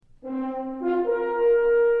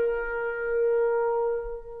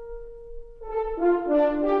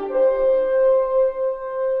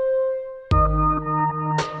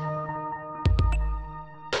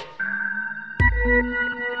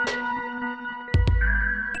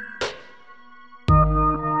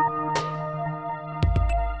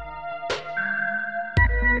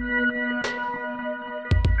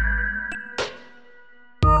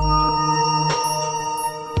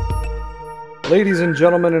Ladies and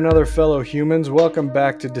gentlemen and other fellow humans, welcome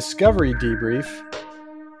back to Discovery Debrief,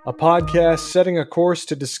 a podcast setting a course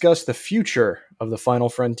to discuss the future of the Final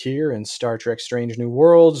Frontier in Star Trek Strange New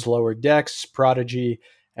Worlds, Lower Decks, Prodigy,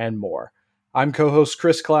 and more. I'm co-host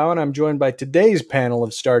Chris Clow, and I'm joined by today's panel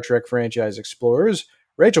of Star Trek franchise explorers,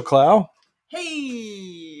 Rachel Clow.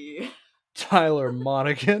 Hey! Tyler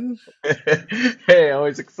Monaghan. Hey,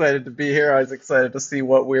 always excited to be here. Always excited to see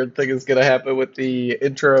what weird thing is going to happen with the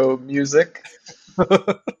intro music.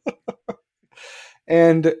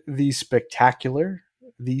 And the spectacular,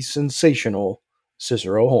 the sensational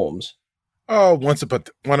Cicero Holmes. Oh, once upon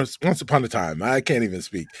a time. I can't even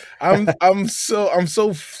speak. I'm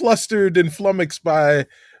so flustered and flummoxed by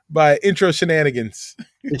intro shenanigans.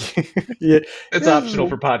 Yeah, It's optional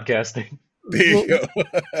for podcasting. There you go.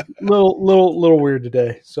 little weird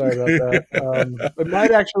today. Sorry about that. It might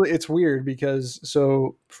actually, it's weird because,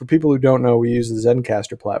 so for people who don't know, we use the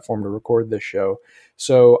Zencastr platform to record this show.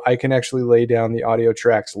 So I can actually lay down the audio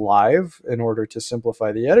tracks live in order to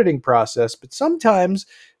simplify the editing process. But sometimes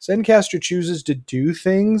Zencastr chooses to do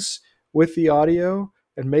things with the audio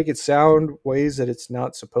and make it sound ways that it's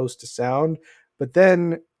not supposed to sound. But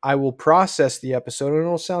then I will process the episode and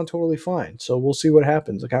it'll sound totally fine. So we'll see what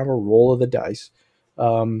happens. Kind of a roll of the dice.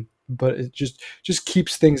 But it just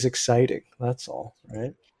keeps things exciting. That's all,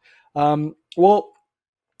 right? Well,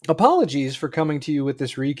 apologies for coming to you with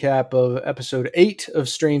this recap of episode 8 of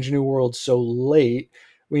Strange New Worlds so late.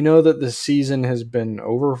 We know that the season has been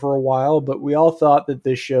over for a while, but we all thought that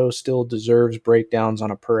this show still deserves breakdowns on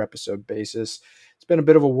a per episode basis. It's been a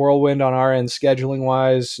bit of a whirlwind on our end scheduling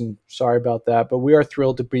wise, and sorry about that, but we are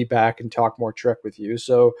thrilled to be back and talk more Trek with you.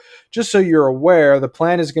 So just so you're aware, the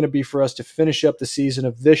plan is going to be for us to finish up the season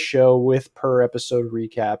of this show with per episode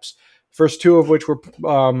recaps. First two of which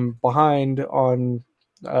we're behind on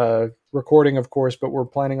recording, of course, but we're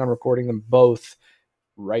planning on recording them both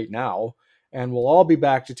right now. And we'll all be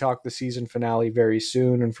back to talk the season finale very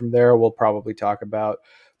soon. And from there, we'll probably talk about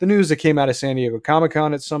the news that came out of San Diego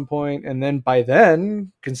Comic-Con at some point. And then by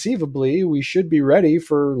then, conceivably, we should be ready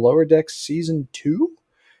for Lower Decks Season 2,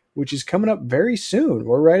 which is coming up very soon.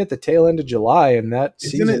 We're right at the tail end of July. And that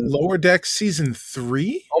Isn't it Lower Decks Season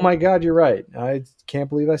 3? Oh my God, you're right. I can't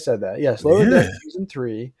believe I said that. Yes, Lower Decks Season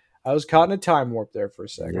 3. I was caught in a time warp there for a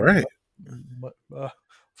second. Right. But,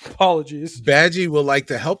 apologies. Badgie will like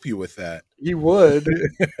to help you with that. He would.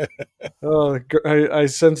 Oh, I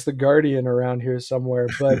sense the Guardian around here somewhere.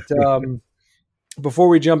 But before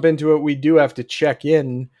we jump into it, we do have to check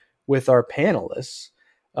in with our panelists.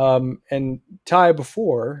 And Ty,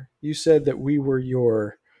 before you said that we were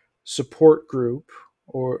your support group,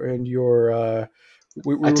 and your. I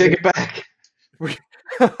take it back. We're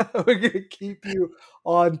going to keep you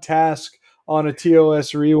on task on a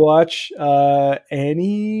TOS rewatch.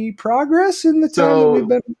 Any progress in the time that we've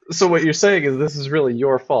been? So what you're saying is this is really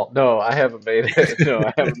your fault. No, I haven't made it. No,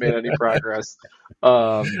 I haven't made any progress.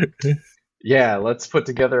 Yeah, let's put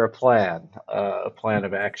together a plan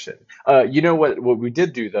of action. You know what we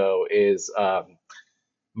did do though is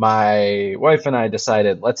my wife and I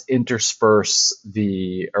decided let's intersperse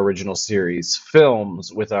the original series films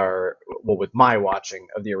with my watching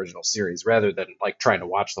of the original series rather than like trying to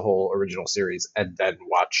watch the whole original series and then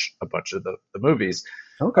watch a bunch of the movies.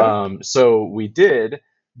 Okay. So we did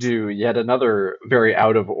do yet another very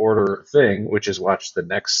out of order thing, which is watch the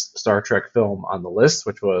next Star Trek film on the list,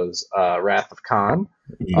 which was Wrath of Khan.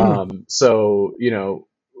 So,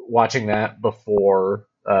 watching that before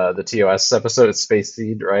the TOS episode, it's Space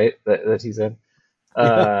Seed, right? That he's in.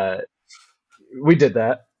 We did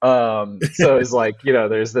that. So it's like,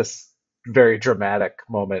 there's this very dramatic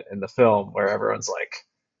moment in the film where everyone's like,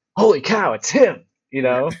 holy cow, it's him,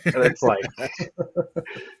 and it's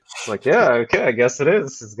like, yeah, okay, I guess it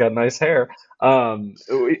is. He's got nice hair. I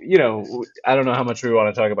don't know how much we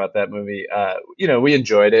want to talk about that movie. We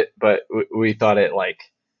enjoyed it, but we thought it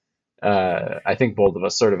I think both of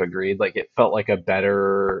us sort of agreed, like it felt like a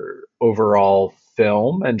better overall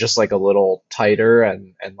film and just like a little tighter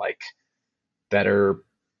and like better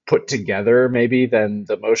put together maybe than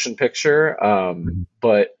the motion picture.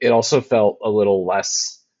 But it also felt a little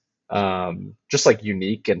less just like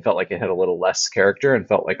unique and felt like it had a little less character and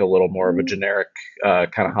felt like a little more of a generic kind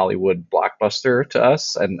of Hollywood blockbuster to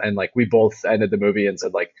us. And like we both ended the movie and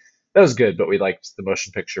said like, that was good, but we liked the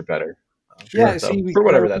motion picture better. Yeah, so, for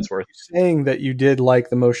whatever that's worth. Saying that you did like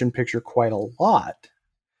the motion picture quite a lot.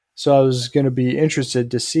 So I was going to be interested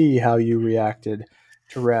to see how you reacted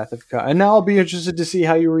to Wrath of Khan. And now I'll be interested to see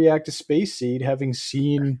how you react to Space Seed, having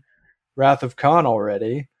seen Wrath of Khan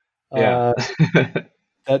already. Yeah.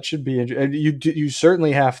 That should be interesting. You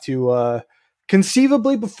certainly have to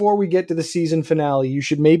conceivably, before we get to the season finale, you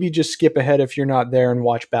should maybe just skip ahead if you're not there and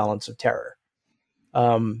watch Balance of Terror.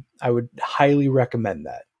 I would highly recommend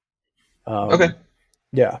that. Okay.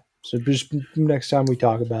 Yeah. So just next time we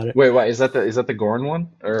talk about it. Wait, is that the Gorn one,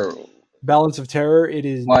 or Balance of Terror? It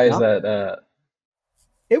is. why is that?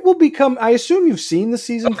 It will become. I assume you've seen the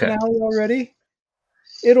season Okay. finale already.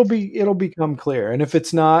 It'll become clear, and if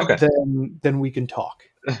it's not, Okay. then we can talk.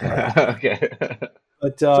 Okay.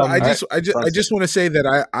 But So I Alright. just want to say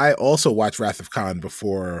that I also watched Wrath of Khan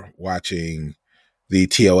before watching the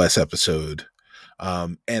TOS episode,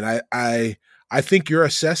 and I think your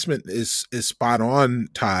assessment is spot on,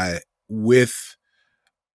 Ty. With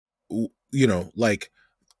like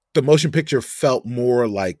the motion picture felt more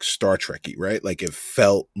like Star Trek-y, right? Like it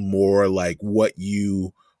felt more like what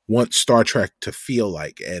you want Star Trek to feel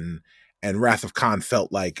like, and Wrath of Khan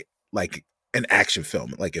felt like an action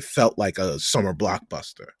film. Like it felt like a summer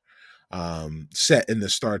blockbuster set in the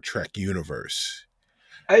Star Trek universe.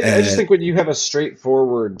 I just think when you have a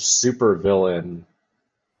straightforward supervillain,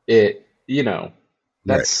 that's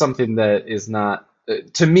Right. something that is not,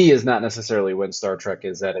 to me, is not necessarily when Star Trek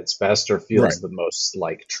is at its best or feels Right. the most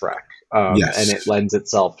like Trek. Yes. And it lends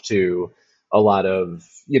itself to a lot of,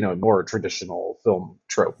 more traditional film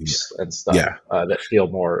tropes and stuff that feel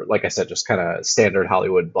more, like I said, just kind of standard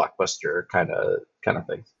Hollywood blockbuster kind of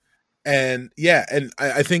thing. And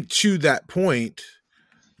I think to that point,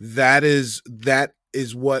 that is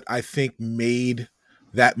what I think made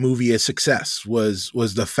that movie a success was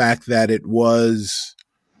the fact that it was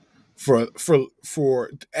for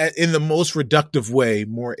in the most reductive way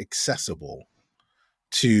more accessible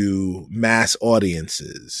to mass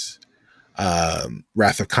audiences.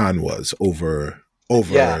 Wrath of Khan was over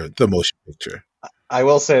the motion picture. I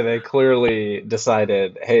will say they clearly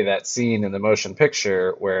decided, hey, that scene in the motion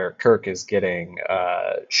picture where Kirk is getting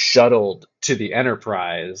shuttled to the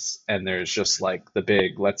Enterprise, and there's just like the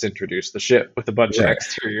big "let's introduce the ship" with a bunch of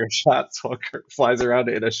exterior shots while Kirk flies around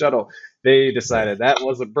in a shuttle. They decided that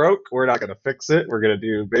wasn't broke. We're not going to fix it. We're going to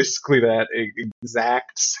do basically that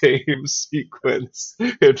exact same sequence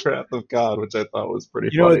in Wrath of Khan, which I thought was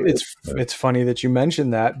pretty funny. It's funny that you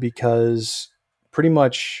mentioned that, because pretty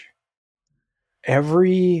much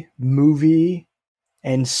every movie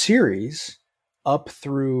and series up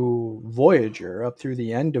through Voyager, up through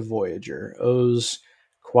the end of Voyager, owes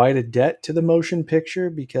quite a debt to the motion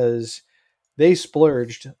picture, because they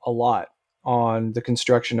splurged a lot on the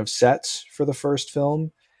construction of sets for the first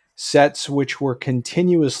film, sets which were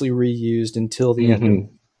continuously reused until the end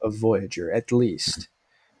of Voyager, at least.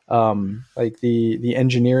 Like the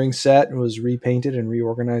engineering set was repainted and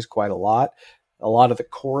reorganized quite a lot. A lot of the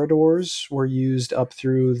corridors were used up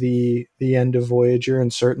through the end of Voyager,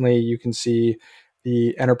 and certainly you can see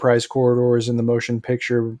the Enterprise corridors in the motion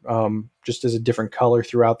picture just as a different color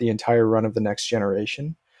throughout the entire run of The Next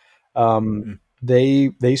Generation.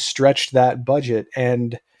 They stretched that budget,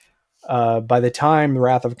 and by the time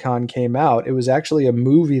Wrath of Khan came out, it was actually a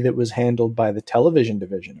movie that was handled by the television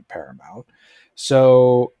division of Paramount.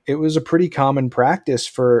 So it was a pretty common practice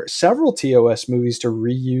for several TOS movies to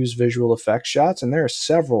reuse visual effects shots, and there are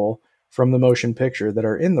several from the motion picture that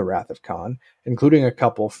are in the Wrath of Khan, including a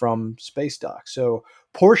couple from Space Dock. So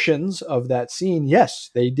portions of that scene, yes,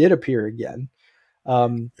 they did appear again.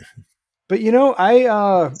 But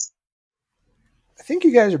I think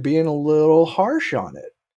you guys are being a little harsh on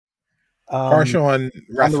it. Harsh on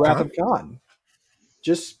the Wrath of Khan.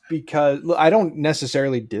 Just because I don't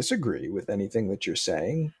necessarily disagree with anything that you're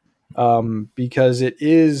saying, because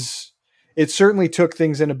it certainly took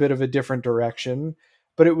things in a bit of a different direction,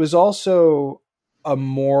 but it was also a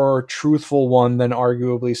more truthful one than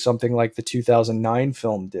arguably something like the 2009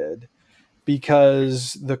 film did,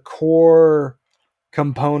 because the core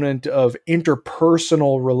component of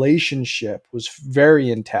interpersonal relationship was very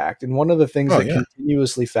intact. And one of the things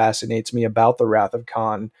continuously fascinates me about the Wrath of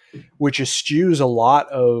Khan, which eschews a lot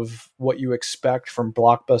of what you expect from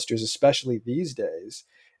blockbusters, especially these days,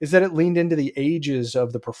 is that it leaned into the ages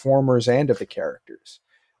of the performers and of the characters.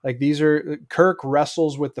 Like Kirk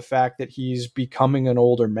wrestles with the fact that he's becoming an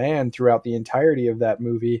older man throughout the entirety of that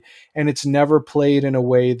movie. And it's never played in a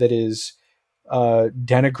way that is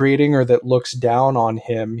denigrating or that looks down on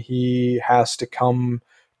him. He has to come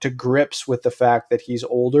to grips with the fact that he's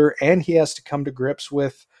older, and he has to come to grips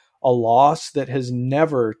with a loss that has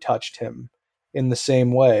never touched him in the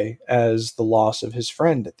same way as the loss of his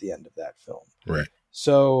friend at the end of that film. Right.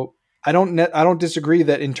 So I don't disagree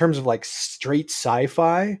that in terms of like straight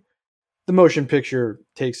sci-fi, the motion picture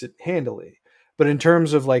takes it handily. But in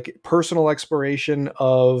terms of like personal exploration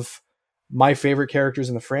of my favorite characters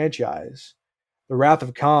in the franchise, the Wrath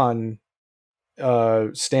of Khan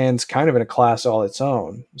stands kind of in a class all its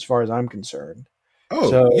own, as far as I'm concerned. Oh,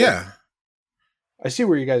 So, yeah. I see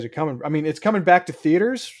where you guys are coming. I mean, it's coming back to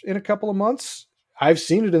theaters in a couple of months. I've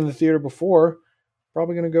seen it in the theater before.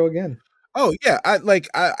 Probably going to go again. Oh yeah, I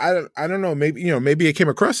don't know, maybe it came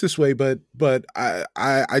across this way, but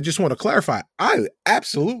I just want to clarify. I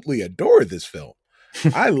absolutely adore this film.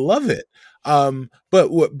 I love it.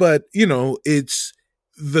 But it's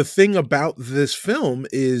the thing about this film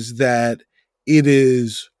is that it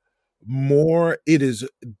is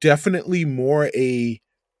definitely more a,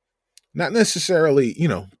 not necessarily,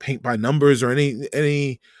 paint by numbers or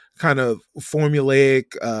any kind of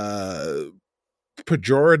formulaic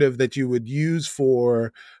pejorative that you would use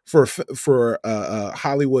for a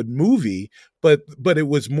Hollywood movie, but it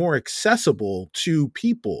was more accessible to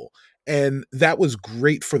people, and that was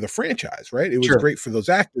great for the franchise, right? It was great for those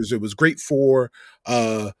actors. It was great for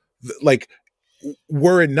like,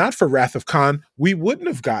 were it not for Wrath of Khan, we wouldn't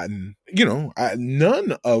have gotten,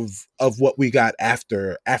 none of what we got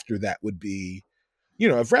after that would be,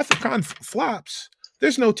 if Wrath of Khan flops,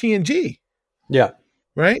 there's no TNG. Yeah.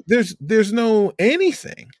 Right. There's no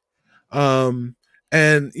anything. So, I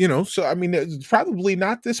mean, it's probably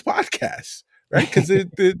not this podcast, right? Because there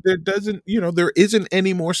doesn't, there isn't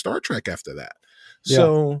any more Star Trek after that. Yeah.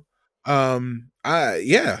 So,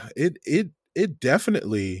 it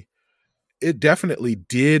definitely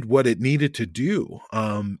did what it needed to do.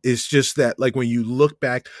 It's just that, like, when you look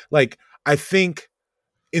back, like, I think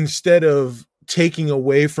instead of taking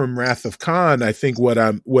away from Wrath of Khan, I think what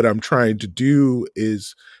I'm trying to do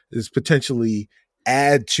is potentially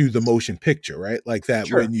add to the motion picture, right? Like that,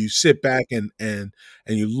 when you sit back and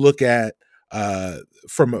you look at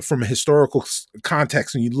from a historical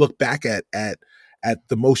context, and you look back at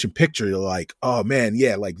the motion picture, you're like, oh man,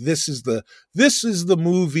 yeah, like this is the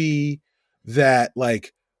movie that,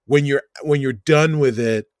 like, when you're done with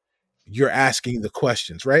it, you're asking the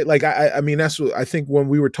questions, right? Like, I mean, that's what I think when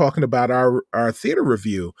we were talking about our theater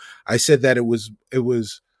review, I said that it was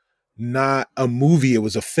not a movie, it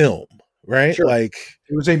was a film, right? Sure. Like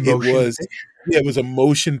it was a motion picture. Yeah, it was a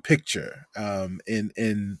motion picture,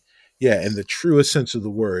 in the truest sense of the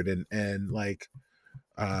word. And like,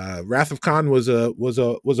 Wrath of Khan was a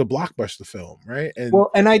blockbuster film, right? And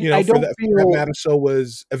I don't feel that matter. So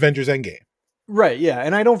was Avengers Endgame. Right, yeah,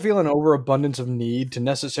 and I don't feel an overabundance of need to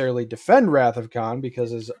necessarily defend Wrath of Khan,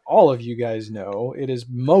 because, as all of you guys know, it is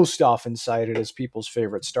most often cited as people's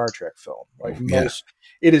favorite Star Trek film. Like,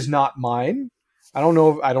 it is not mine.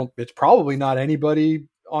 It's probably not anybody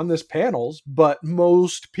on this panel's, but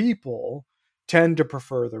most people tend to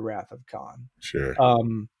prefer the Wrath of Khan. Sure.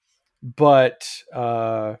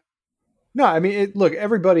 No, I mean, look,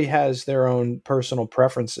 everybody has their own personal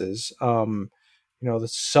preferences. The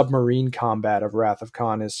submarine combat of Wrath of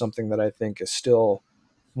Khan is something that I think is still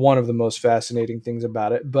one of the most fascinating things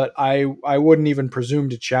about it. But I wouldn't even presume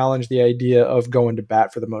to challenge the idea of going to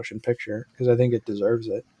bat for the motion picture, because I think it deserves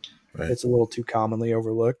it. Right. It's a little too commonly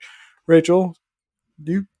overlooked. Rachel,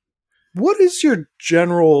 what is your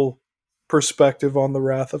general perspective on the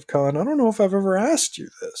Wrath of Khan? I don't know if I've ever asked you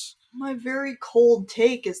this. My very cold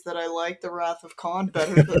take is that I like the Wrath of Khan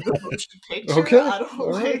better than the motion picture. Okay. I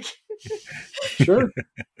don't like. Sure.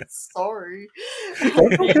 Sorry.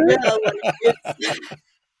 Okay.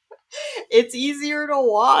 It's easier to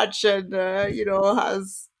watch, and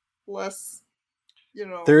has less.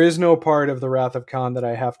 There is no part of the Wrath of Khan that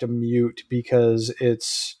I have to mute, because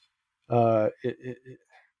it's the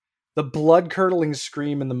blood curdling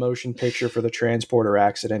scream in the motion picture for the transporter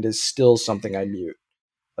accident is still something I mute.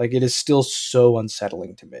 Like, it is still so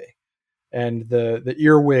unsettling to me. And the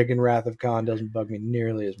earwig in Wrath of Khan doesn't bug me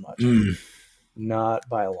nearly as much. Not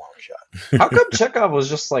by a long shot. How come Chekhov was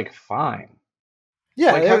just, like, fine?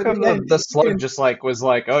 Yeah. Like, how come the slug just, like, was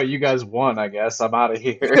like, oh, you guys won, I guess. I'm out of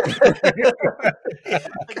here.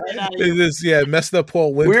 Messed up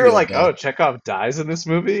Paul Winfield. We were like, oh, Chekhov dies in this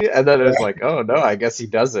movie? And then it was like, oh, no, I guess he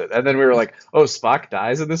doesn't. And then we were like, oh, Spock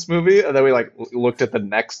dies in this movie? And then we, like, looked at the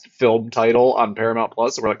next film title on Paramount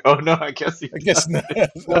Plus, and we're like, oh, no, I guess not.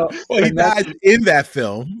 Well, he died in that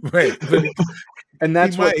film. Right. And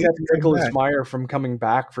that's what kept Nicholas Meyer from coming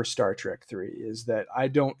back for Star Trek 3, is that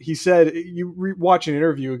he said, you watch an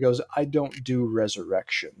interview, it goes, I don't do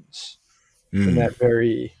resurrections. In that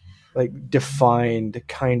very, like, defined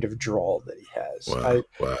kind of drawl that he has.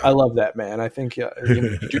 Wow. I love that man. I think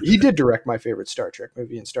he did direct my favorite Star Trek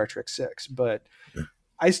movie in Star Trek 6, but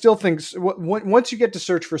I still think once you get to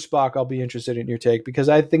Search for Spock, I'll be interested in your take, because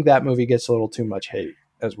I think that movie gets a little too much hate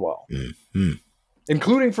as well.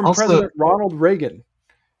 Including from President Ronald Reagan.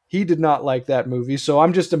 He did not like that movie, so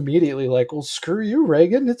I'm just immediately like, well, screw you,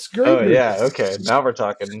 Reagan. It's a great. Oh movie. yeah, okay. Now we're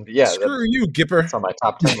talking. Yeah, Screw you, Gipper. that's on my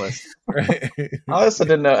top 10 list. Right. I also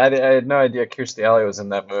didn't know. I had no idea Kirstie Alley was in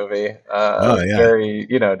that movie. Oh, yeah. Very,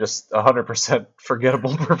 just 100%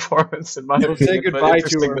 forgettable performance in my We'll say opinion. But goodbye to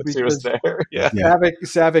interesting her that she was because- there. Yeah. Yeah.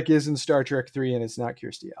 Savick is in Star Trek 3, and it's not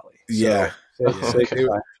Kirstie Alley. So Yeah. say Okay.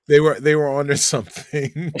 goodbye. They were onto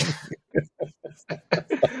something.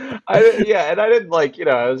 And I didn't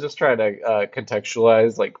I was just trying to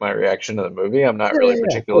contextualize like my reaction to the movie. I'm not really Yeah,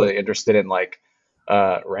 particularly interested in like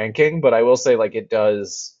ranking, but I will say like it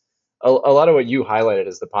does a lot of what you highlighted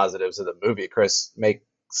as the positives of the movie, Chris, make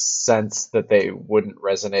sense that they wouldn't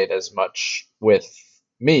resonate as much with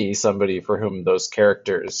me, somebody for whom those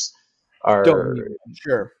characters are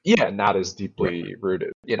Sure. not as deeply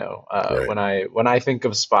rooted. Right. When I think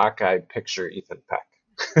of Spock, I picture Ethan Peck.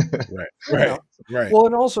 Right. Well,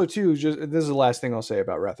 and also too, just this is the last thing I'll say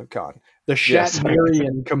about Wrath of Khan. The Yes.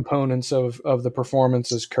 Shatnerian components of the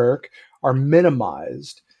performance as Kirk are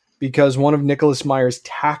minimized because one of Nicholas Meyer's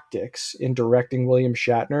tactics in directing William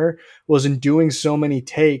Shatner was in doing so many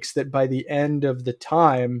takes that by the end of the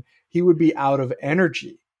time he would be out of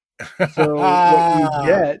energy. So what you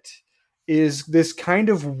get is this kind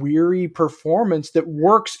of weary performance that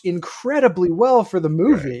works incredibly well for the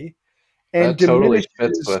movie. And That totally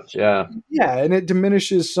diminishes, fits with, yeah. yeah, and it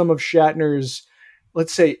diminishes some of Shatner's,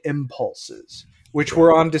 let's say, impulses, which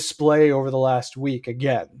were on display over the last week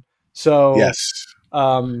again. So, Yes.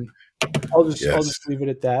 I'll just leave it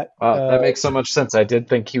at that. That makes so much sense. I did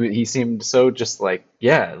think he seemed so just like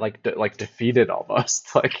defeated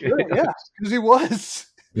almost. Like yeah, because he was.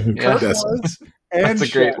 Yeah. Kirk was. And that's a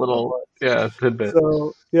great Shatner little was. tidbit.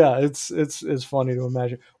 So yeah, it's funny to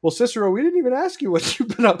imagine. Well, Cicero, we didn't even ask you what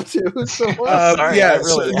you've been up to. So Sorry,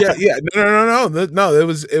 No.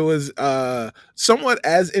 It was somewhat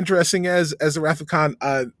as interesting as the Wrath of Khan,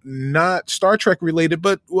 not Star Trek related,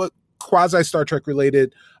 but what quasi Star Trek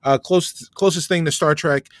related. Closest thing to Star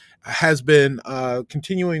Trek has been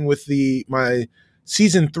continuing with my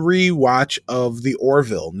season 3 watch of the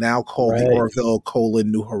Orville, now called the Orville: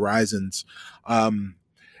 New Horizons.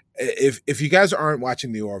 If you guys aren't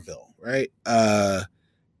watching the Orville, right?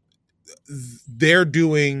 They're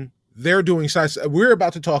doing science. We're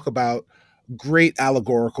about to talk about great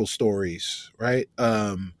allegorical stories, right?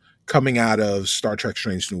 Coming out of Star Trek: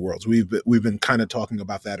 Strange New Worlds. We've been kind of talking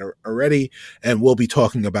about that already, and we'll be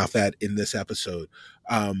talking about that in this episode.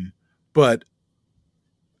 But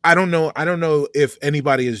I don't know if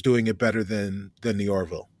anybody is doing it better than the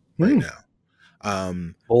Orville right now.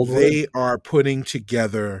 They are putting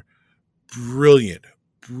together brilliant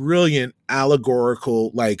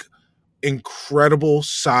allegorical, like incredible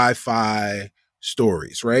sci-fi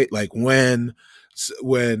stories, right? Like when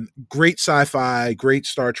great sci-fi, great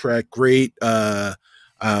Star Trek, great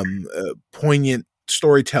poignant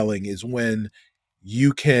storytelling is when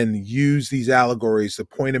you can use these allegories to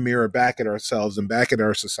point a mirror back at ourselves and back at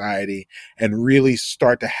our society and really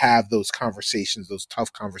start to have those conversations, those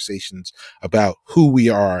tough conversations about who we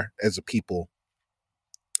are as a people.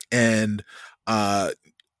 And the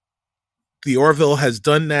Orville has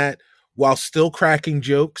done that while still cracking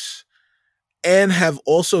jokes, and have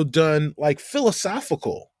also done like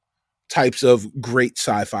philosophical types of great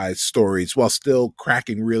sci-fi stories while still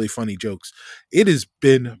cracking really funny jokes. It has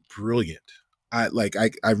been brilliant. I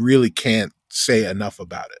really can't say enough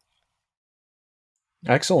about it.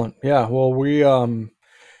 Excellent. Yeah. Well, we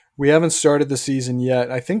haven't started the season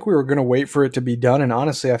yet. I think we were going to wait for it to be done, and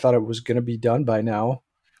honestly, I thought it was going to be done by now.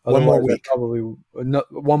 One more week.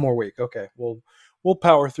 One more week. Okay. We'll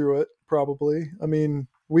power through it. Probably. I mean,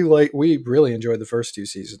 we really enjoyed the first 2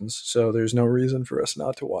 seasons, so there's no reason for us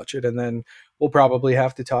not to watch it. And then we'll probably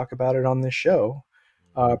have to talk about it on this show.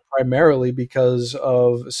 Primarily because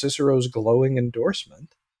of Cicero's glowing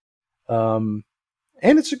endorsement. And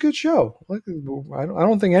it's a good show. Like, I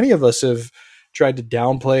don't think any of us have tried to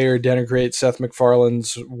downplay or denigrate Seth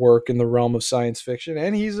MacFarlane's work in the realm of science fiction,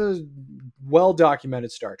 and he's a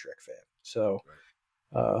well-documented Star Trek fan. So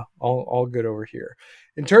all good over here.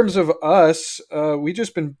 In terms of us,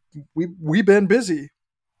 we've been busy,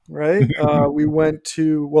 right? We went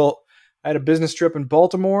to, I had a business trip in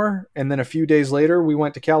Baltimore, and then a few days later, we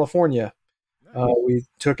went to California. We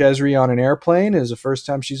took Esri on an airplane. It was the first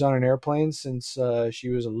time she's on an airplane since she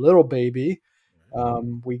was a little baby.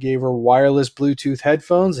 We gave her wireless Bluetooth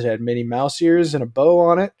headphones that had Minnie Mouse ears and a bow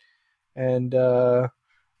on it, and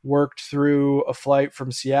worked through a flight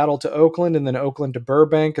from Seattle to Oakland, and then Oakland to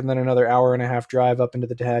Burbank, and then another 1.5-hour drive up into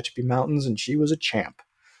the Tehachapi Mountains, and she was a champ.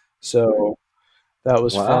 So that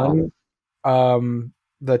was fun.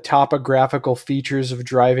 the topographical features of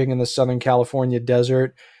driving in the Southern California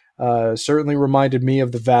desert certainly reminded me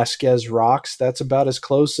of the Vasquez Rocks. That's about as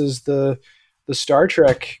close as the Star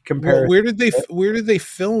Trek comparison. Where did they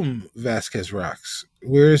film Vasquez Rocks?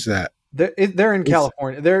 Where is that? They're in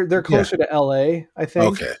California. They're closer to LA, I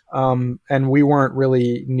think. Okay. And we weren't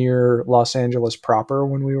really near Los Angeles proper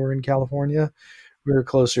when we were in California. We were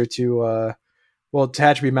closer to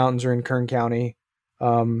Tehachapi Mountains are in Kern County,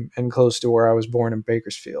 and close to where I was born in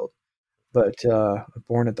Bakersfield. But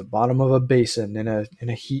born at the bottom of a basin in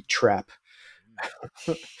a heat trap.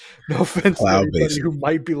 No offense to anybody who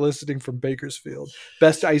might be listening from Bakersfield.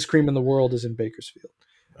 Best ice cream in the world is in Bakersfield.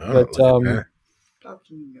 Oh, But How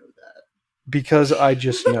can you know that? because I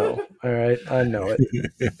just know. All right, I know it.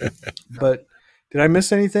 But did I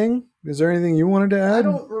miss anything? Is there anything you wanted to add? I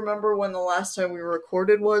don't remember when the last time we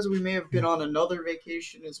recorded was. We may have been on another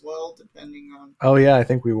vacation as well, depending on. Oh yeah, I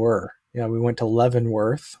think we were. Yeah, we went to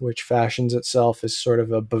Leavenworth, which fashions itself as sort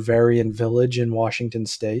of a Bavarian village in Washington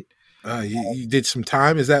State. You did some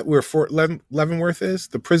time. Is that where Fort Leavenworth is?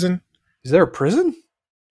 The prison? Is there a prison?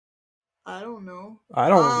 I don't know. I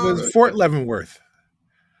don't. It's Fort Leavenworth.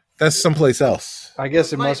 That's someplace else. I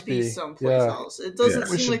guess it might must be someplace else. It doesn't We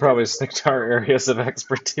seem should like probably stick to our areas of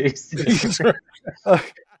expertise. Leavenworth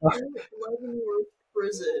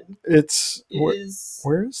Prison It's is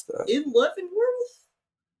where is that? in Leavenworth.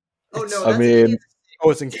 Oh no, I that's mean- in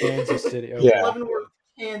It's in Kansas City. Okay. Yeah. Leavenworth,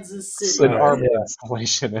 Kansas It's City. an Right, army yeah.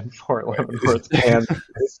 installation in Fort Leavenworth,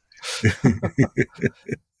 Kansas.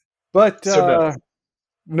 But So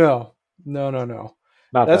no.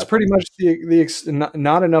 Not That's that pretty fun. much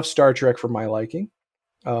not enough Star Trek for my liking.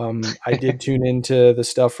 I did tune into the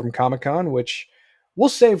stuff from Comic-Con, which we'll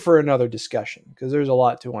save for another discussion because there's a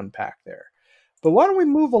lot to unpack there. But why don't we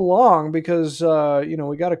move along because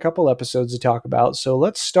we got a couple episodes to talk about. So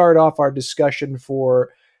let's start off our discussion for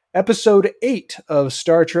episode 8 of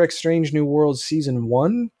Star Trek Strange New Worlds season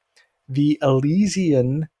 1, The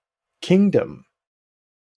Elysian Kingdom.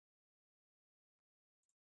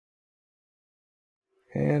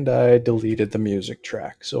 And I deleted the music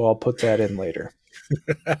track, so I'll put that in later.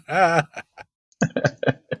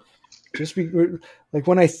 Just be like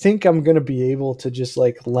when I think I'm gonna be able to just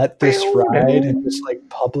like let this ride and just like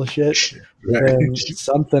publish it, then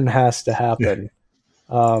something has to happen.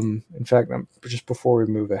 In fact, just before we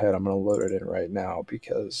move ahead, I'm gonna load it in right now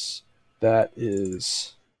because that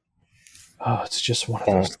is it's just one of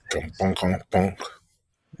those things.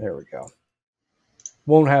 There we go.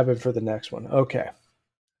 Won't have it for the next one. Okay.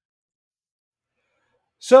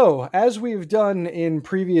 So, as we've done in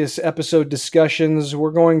previous episode discussions,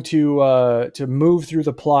 we're going to move through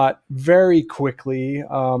the plot very quickly.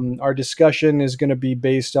 Our discussion is going to be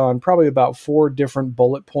based on probably about 4 different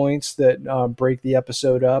bullet points that break the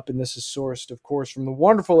episode up, and this is sourced, of course, from the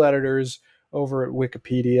wonderful editors over at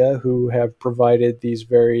Wikipedia, who have provided these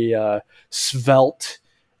very svelte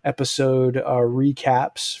episode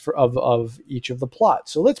recaps of each of the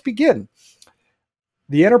plots. So let's begin.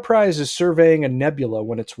 The Enterprise is surveying a nebula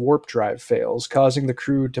when its warp drive fails, causing the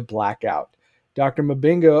crew to black out. Dr.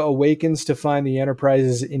 Mabinga awakens to find the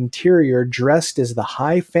Enterprise's interior dressed as the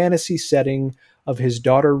high fantasy setting of his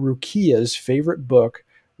daughter Rukia's favorite book,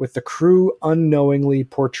 with the crew unknowingly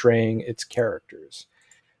portraying its characters.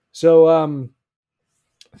 So,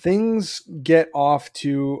 things get off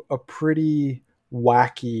to a pretty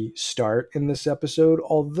wacky start in this episode,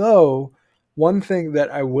 although one thing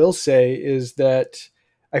that I will say is that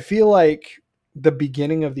I feel like the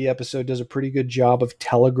beginning of the episode does a pretty good job of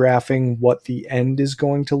telegraphing what the end is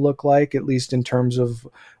going to look like, at least in terms of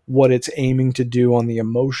what it's aiming to do on the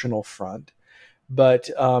emotional front. But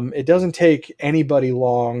it doesn't take anybody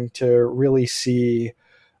long to really see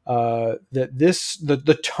that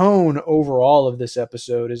the tone overall of this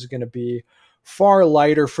episode is going to be far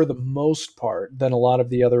lighter for the most part than a lot of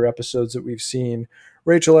the other episodes that we've seen.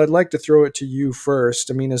 Rachel, I'd like to throw it to you first.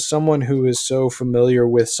 I mean, as someone who is so familiar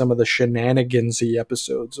with some of the shenanigansy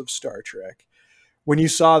episodes of Star Trek, when you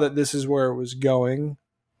saw that this is where it was going,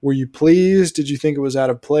 were you pleased? Did you think it was out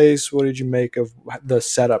of place? What did you make of the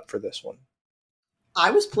setup for this one? I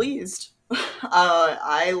was pleased.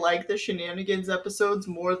 I like the shenanigans episodes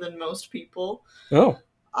more than most people. Oh.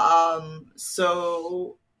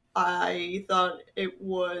 So I thought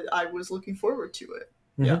I was looking forward to it.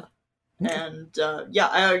 Mm-hmm. Yeah. And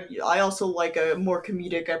I also like a more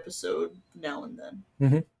comedic episode now and then.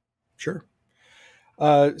 Mm-hmm. Sure.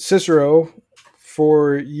 Cicero,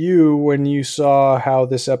 for you, when you saw how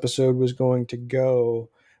this episode was going to go,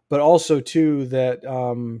 but also too that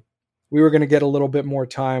we were going to get a little bit more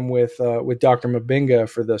time with Dr. Mabinga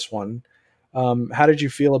for this one. How did you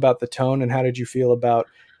feel about the tone, and how did you feel about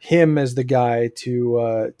him as the guy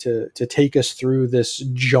to take us through this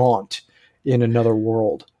jaunt in another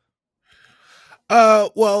world?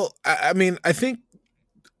 Well, I mean, I think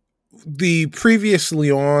the previously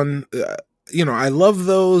on, I love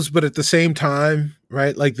those, but at the same time,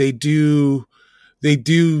 right? Like they do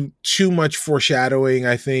too much foreshadowing,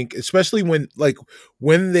 I think, especially when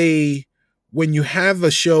you have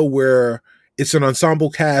a show where it's an ensemble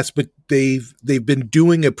cast, but they've been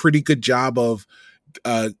doing a pretty good job of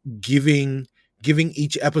uh, giving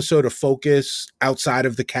each episode a focus outside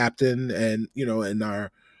of the captain and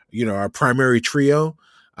our primary trio.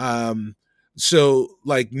 So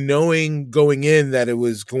like knowing going in that it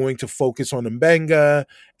was going to focus on Mbenga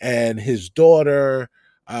and his daughter,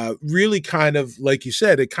 really kind of, like you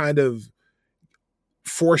said, it kind of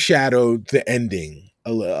foreshadowed the ending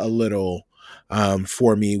a little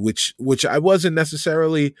for me, which I wasn't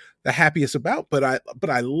necessarily the happiest about, but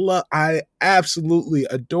I absolutely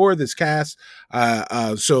adore this cast.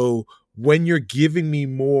 So when you're giving me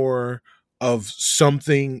more of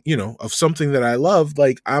something, that I love,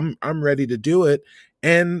 like I'm ready to do it.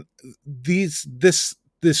 And this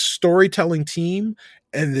storytelling team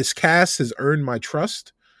and this cast has earned my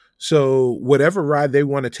trust. So whatever ride they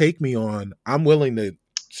want to take me on, I'm willing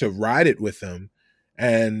to ride it with them.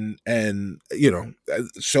 And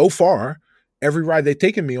so far, every ride they've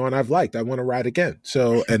taken me on, I've liked. I want to ride again.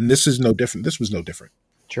 So, and this is no different. This was no different.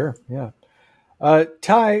 Sure, yeah.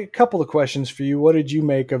 Ty, a couple of questions for you. What did you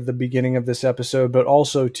make of the beginning of this episode, but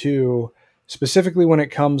also too, specifically when it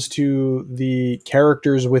comes to the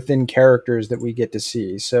characters within characters that we get to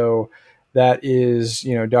see? So that is,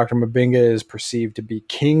 Dr. Mbenga is perceived to be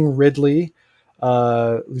King Ridley.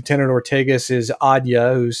 Lieutenant Ortegas is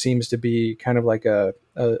Adya, who seems to be kind of like a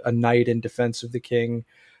knight in defense of the king.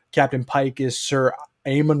 Captain Pike is Sir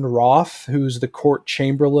Amon Roth, who's the court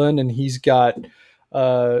chamberlain, and he's got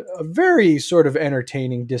a very sort of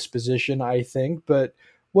entertaining disposition, I think. But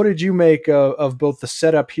what did you make of both the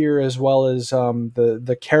setup here as well as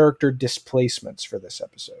the character displacements for this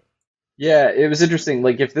episode? Yeah, it was interesting.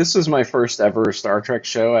 Like, if this was my first ever Star Trek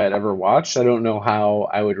show I had ever watched, I don't know how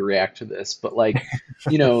I would react to this. But like,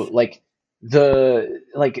 like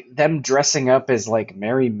them dressing up as like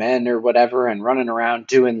merry men or whatever and running around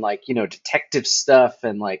doing like, detective stuff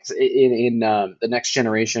and like in the Next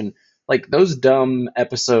Generation, like those dumb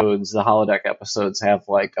episodes, the holodeck episodes have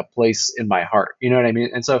like a place in my heart. You know what I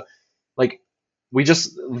mean? And so like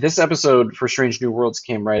this episode for Strange New Worlds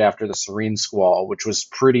came right after the Serene Squall, which was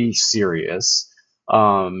pretty serious.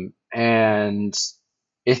 And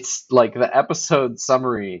it's like the episode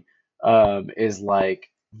summary is like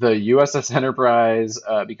the USS Enterprise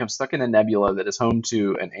becomes stuck in a nebula that is home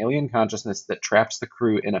to an alien consciousness that traps the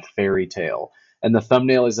crew in a fairy tale. And the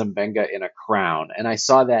thumbnail is Mbenga in a crown. And I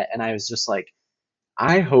saw that and I was just like,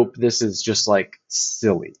 I hope this is just like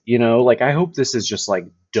silly, like I hope this is just like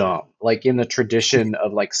dumb, like in the tradition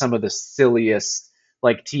of like some of the silliest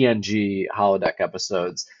like TNG holodeck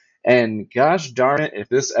episodes. And gosh darn it, if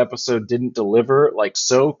this episode didn't deliver like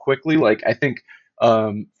so quickly, like I think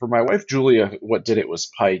for my wife Julia, what did it was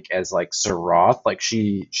Pike as like Sir Roth, like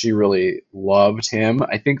she really loved him.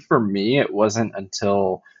 I think for me it wasn't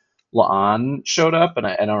until La'an showed up, and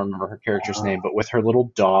I don't remember her character's name, but with her little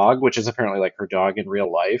dog, which is apparently like her dog in real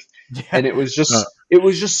life. Yeah. And it was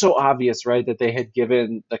just so obvious, right, that they had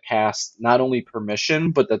given the cast not only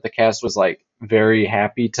permission, but that the cast was like very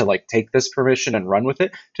happy to like take this permission and run with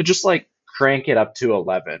it, to just like crank it up to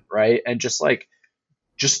 11, right? And just like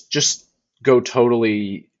just go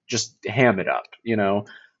totally just ham it up,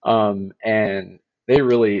 and they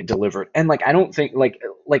really delivered. And like I don't think like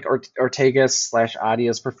Ortegas /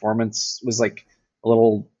 Adia's performance was like a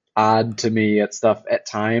little odd to me at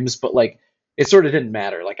times, but like it sort of didn't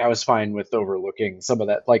matter. Like I was fine with overlooking some of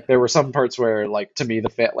that. Like there were some parts where like to me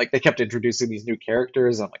like they kept introducing these new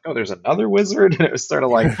characters. And I'm like, oh, there's another wizard, and it was sort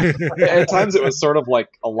of like at times it was sort of like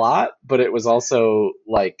a lot, but it was also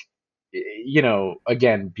like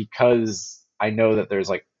again, because I know that there's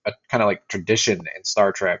like a kind of like tradition in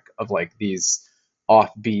Star Trek of like these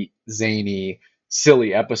offbeat, zany,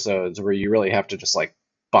 silly episodes where you really have to just like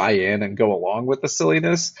buy in and go along with the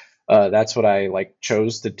silliness. That's what I like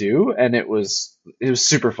chose to do, and it was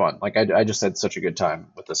super fun. Like I just had such a good time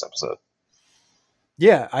with this episode.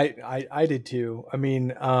 Yeah, I did too. I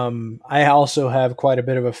mean, I also have quite a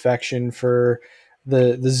bit of affection for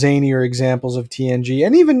the zanier examples of TNG,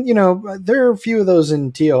 and even there are a few of those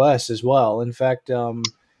in TOS as well. In fact,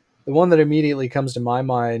 the one that immediately comes to my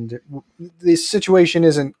mind, this situation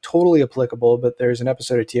isn't totally applicable, but there's an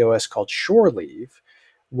episode of TOS called Shore Leave,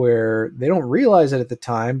 where they don't realize it at the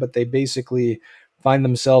time, but they basically find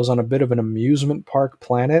themselves on a bit of an amusement park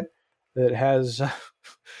planet that has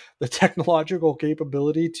the technological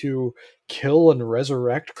capability to kill and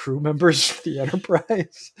resurrect crew members of the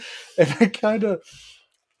Enterprise. And I kind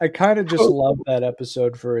of just love that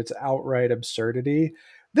episode for its outright absurdity.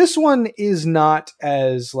 This one is not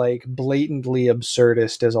as like blatantly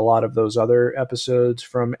absurdist as a lot of those other episodes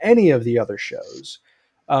from any of the other shows.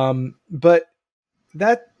 But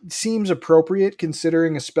that seems appropriate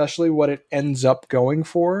considering especially what it ends up going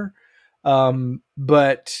for.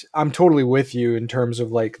 But I'm totally with you in terms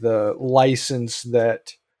of like the license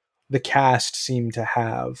that the cast seem to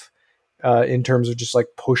have, in terms of just like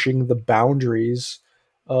pushing the boundaries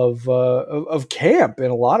of camp in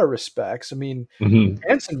a lot of respects. I mean,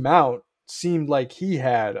 Anson Mount seemed like he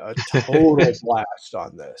had a total blast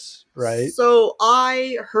on this, right? So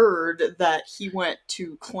I heard that he went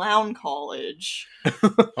to clown college.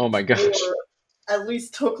 Oh my gosh. Or at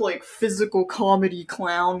least took like physical comedy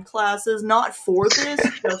clown classes, not for this,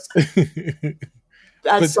 just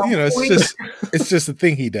at some point. it's just a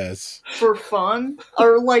thing he does for fun,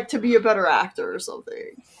 or like to be a better actor or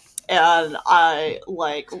something. And I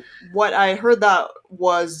like what I heard that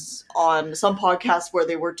was on some podcast where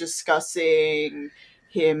they were discussing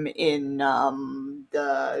him in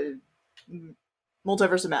the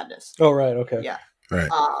Multiverse of Madness. Oh, right. Okay. Yeah. Right.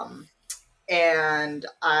 And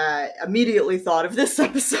I immediately thought of this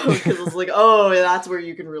episode because I was like, oh, that's where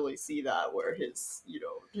you can really see that, where his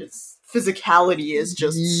physicality is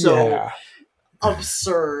just so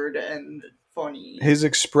absurd and funny. His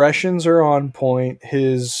expressions are on point.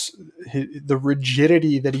 The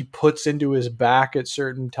rigidity that he puts into his back at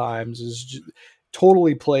certain times is just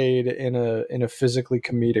totally played in a physically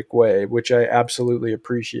comedic way, which I absolutely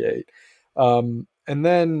appreciate. And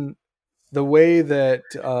then the way that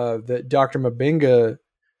that Dr. Mabinga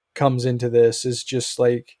comes into this is just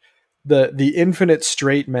like the infinite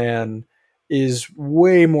straight man is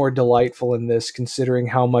way more delightful in this, considering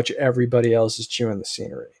how much everybody else is chewing the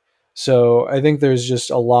scenery. So I think there's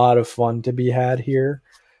just a lot of fun to be had here.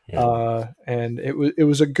 Yeah. And it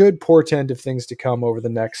was a good portent of things to come over the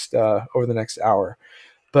next hour.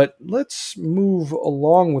 But let's move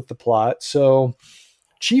along with the plot. So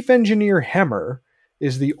Chief Engineer Hemmer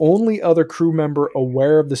is the only other crew member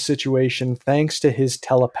aware of the situation thanks to his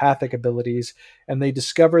telepathic abilities, and they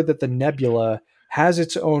discover that the nebula has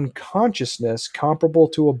its own consciousness comparable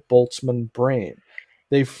to a Boltzmann brain.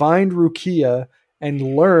 They find Rukia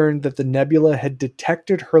and learn that the nebula had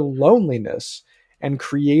detected her loneliness and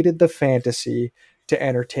created the fantasy to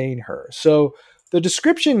entertain her. So the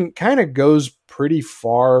description kind of goes pretty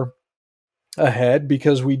far ahead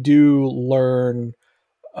because we do learn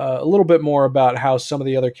a little bit more about how some of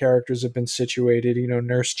the other characters have been situated. You know,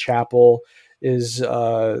 Nurse Chapel is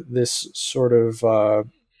this sort of,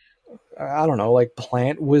 I don't know, like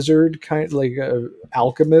plant wizard, kind of like a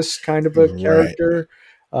alchemist kind of a character.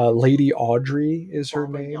 Lady Audrey is her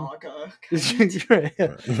name.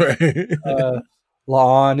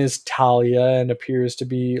 La'an is Talia and appears to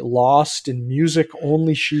be lost in music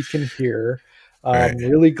only she can hear. I'm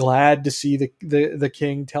really glad to see the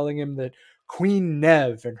king telling him that Queen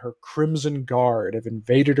Nev and her Crimson Guard have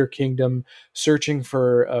invaded her kingdom, searching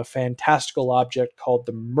for a fantastical object called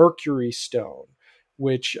the Mercury Stone,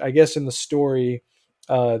 which I guess in the story,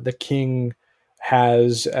 the king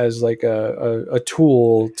has as like a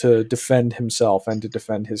tool to defend himself and to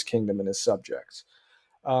defend his kingdom and his subjects.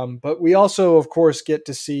 But we also, of course, get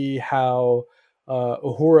to see how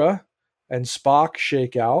Uhura and Spock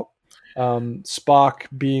shake out. Spock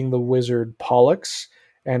being the wizard Pollux,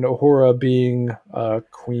 and Uhura being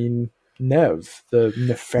Queen Nev, the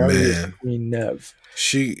nefarious Queen Nev.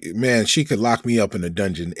 She could lock me up in a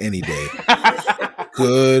dungeon any day.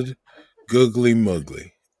 Good googly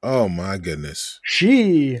muggly. Oh my goodness.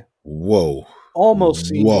 She almost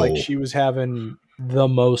seemed like she was having the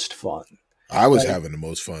most fun. I was having the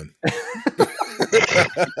most fun.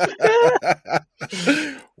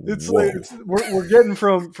 It's like we're getting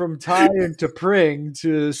from Ty and T'Pring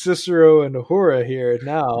to Cicero and Uhura here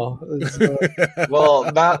now.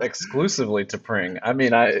 Well, not exclusively T'Pring. I mean,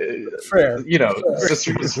 fair.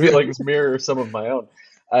 Cicero's feelings mirror some of my own.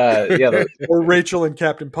 Or Rachel and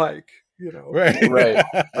Captain Pike. Right.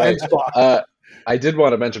 I did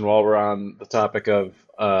want to mention while we're on the topic of,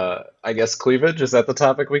 I guess, cleavage. Is that the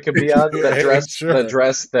topic we could be on? That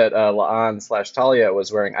dress that La'an / Talia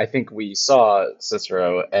was wearing. I think we saw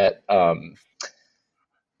Cicero at. Chicago.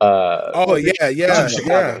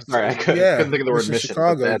 Sorry, I couldn't think of the word mission.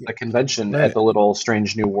 At the convention, at the little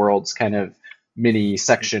Strange New Worlds kind of mini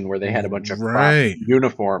section where they had a bunch of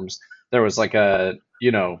uniforms. there was like a,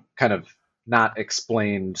 kind of not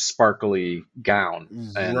explained sparkly gown,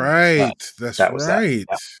 and Right. That's that was that. right.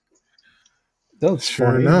 Yeah. That's Sure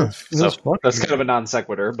funny. enough. That's So funny. that's kind of a non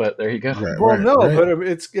sequitur, but there you go. Right, Well, right, no, right.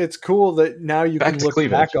 but it's cool that now you Back can to look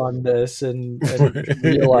cleavage. back on this and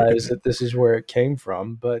realize that this is where it came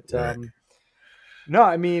from. But Right. no,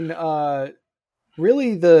 I mean,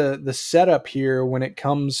 really the setup here when it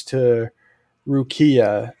comes to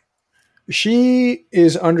Rukia, she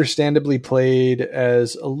is understandably played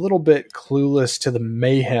as a little bit clueless to the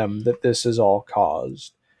mayhem that this has all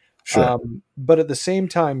caused. Sure. But at the same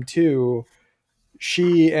time, too,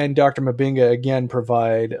 she and Dr. Mabinga again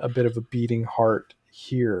provide a bit of a beating heart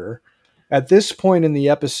here. At this point in the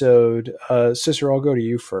episode, Cicero, I'll go to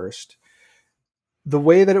you first. The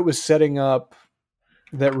way that it was setting up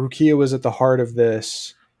that Rukia was at the heart of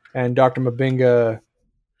this, and Dr. Mabinga,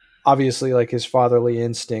 obviously, like his fatherly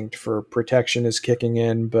instinct for protection is kicking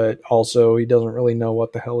in, but also he doesn't really know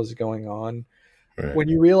what the hell is going on. Right. When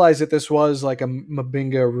you realize that this was like a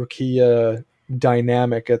Mabinga Rukia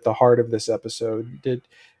dynamic at the heart of this episode, did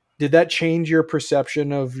that change your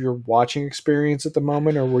perception of your watching experience at the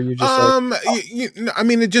moment, or were you just I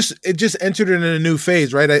mean, it just entered in a new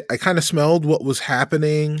phase, right? I kind of smelled what was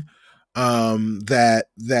happening. That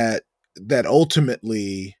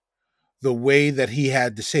ultimately the way that he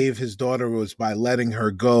had to save his daughter was by letting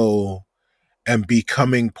her go and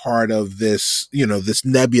becoming part of this, this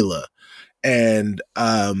nebula. And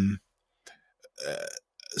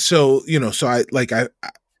so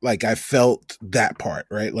I felt that part,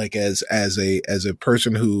 right? Like as a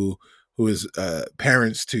person who is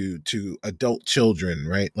parents to adult children,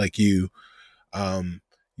 right? Like you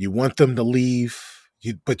want them to leave,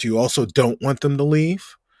 but you also don't want them to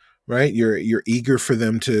leave, right? You're eager for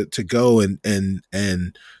them to go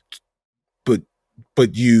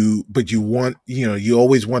but you want, you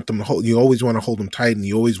always want them to hold, you always want to hold them tight, and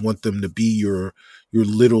you always want them to be your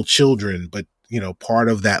little children. But part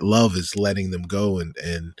of that love is letting them go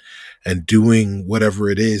and doing whatever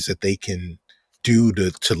it is that they can do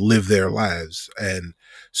to live their lives. And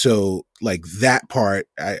so like that part,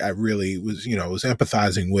 I really was, was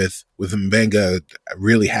empathizing with Mbenga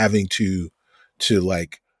really having to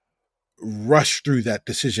like rush through that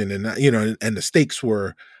decision. And, and the stakes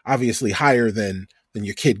were obviously higher than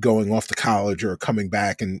your kid going off to college or coming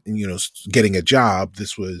back and getting a job.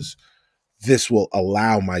 This will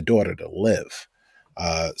allow my daughter to live.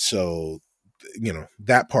 So,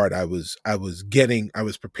 that part I was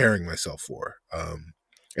preparing myself for.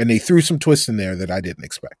 And they threw some twists in there that I didn't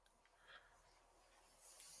expect.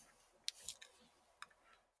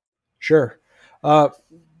 Sure. What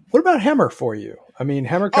about Hemmer for you? I mean,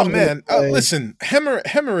 Hemmer comes. Oh man, listen,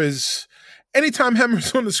 Hemmer is. Anytime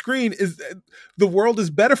Hemmer's on the screen, is the world is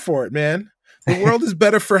better for it, man. The world is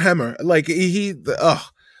better for Hemmer. Like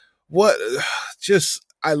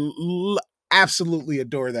absolutely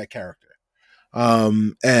adore that character.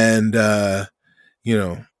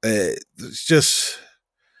 It's just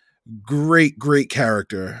great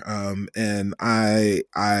character. And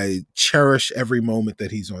I cherish every moment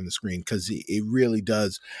that he's on the screen, because it really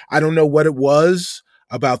does. I don't know what it was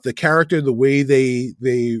about the character, the way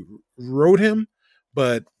they wrote him,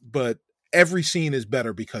 but every scene is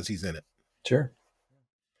better because he's in it. Sure.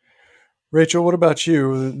 Rachel, what about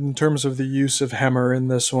you in terms of the use of Hemmer in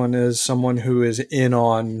this one as someone who is in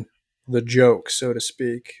on the joke, so to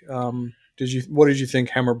speak? What did you think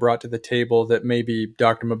Hemmer brought to the table that maybe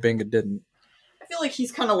Dr. Mabinga didn't? I feel like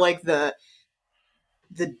he's kind of like the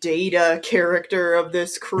Data character of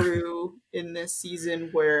this crew in this season,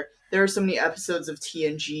 where there are so many episodes of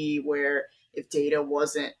TNG where if Data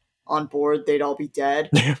wasn't on board, they'd all be dead.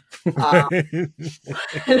 And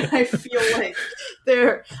I feel like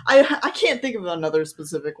I can't think of another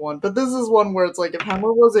specific one, but this is one where it's like, if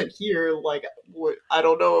Hemmer wasn't here, like, I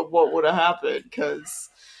don't know what would have happened, because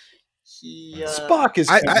he Spock is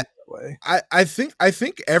that way. I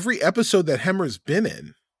think every episode that Hemmer's been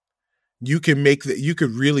in, you could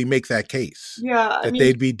really make that case. Yeah, that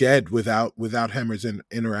they'd be dead without Hemmer's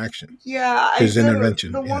interaction. Yeah, his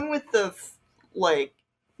intervention. The one with the like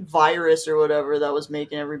virus or whatever that was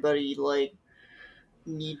making everybody like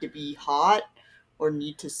need to be hot or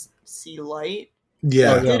need to see light.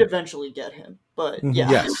 Yeah, did eventually get him, but yeah,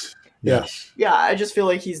 yes. Yeah. I just feel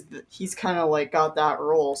like he's kind of like got that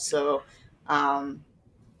role. So, I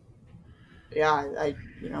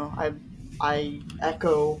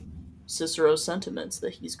echo Cicero's sentiments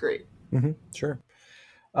that he's great. Mm-hmm. Sure.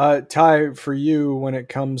 Ty, for you, when it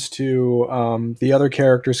comes to the other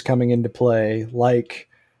characters coming into play, like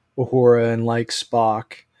Uhura and like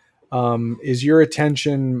Spock, is your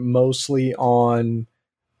attention mostly on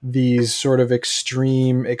these sort of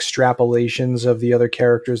extreme extrapolations of the other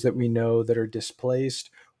characters that we know that are displaced,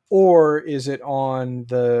 or is it on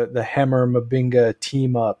the Hemmer Mabinga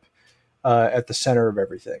team up at the center of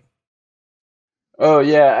everything? Oh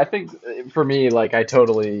yeah, I think for me, like I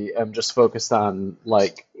totally am just focused on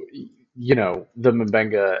like the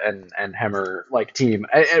Mbenga and Hemmer like team.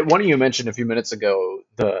 One of you mentioned a few minutes ago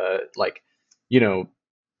the like you know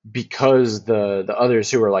because the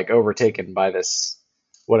others who are like overtaken by this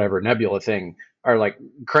whatever nebula thing are like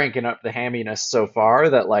cranking up the hamminess so far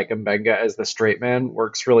that like Mbenga as the straight man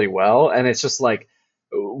works really well, and it's just like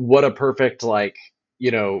what a perfect like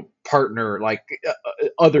partner like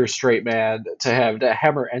other straight man to have to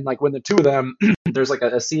hammer. And like when the two of them there's like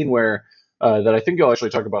a scene where that I think you'll actually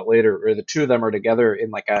talk about later, where the two of them are together in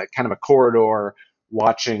like a kind of a corridor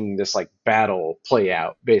watching this like battle play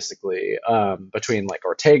out basically between like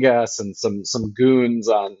Ortegas and some goons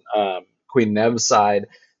on Queen Nev's side.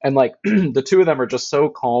 And like the two of them are just so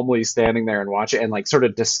calmly standing there and watching and like sort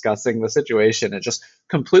of discussing the situation and just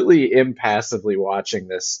completely impassively watching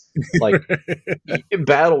this like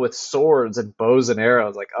battle with swords and bows and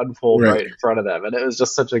arrows like unfold right in front of them. And it was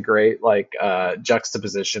just such a great like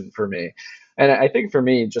juxtaposition for me. And I think for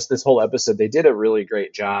me, just this whole episode, they did a really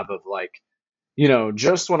great job of like,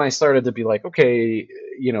 just when I started to be like, okay,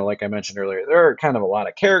 like I mentioned earlier, there are kind of a lot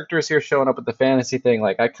of characters here showing up with the fantasy thing.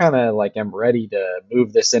 Like I kind of like am ready to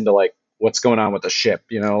move this into like what's going on with the ship,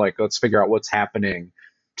 like let's figure out what's happening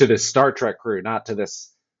to this Star Trek crew, not to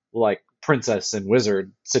this like princess and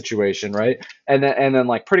wizard situation, right? And then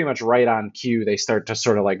like pretty much right on cue, they start to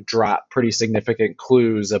sort of like drop pretty significant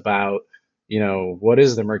clues about what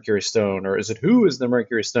is the Mercury Stone, or is it who is the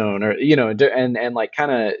Mercury Stone, or and like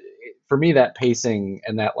kind of for me that pacing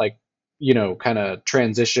and that like kind of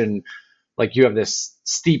transition, like you have this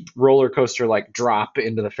steep roller coaster like drop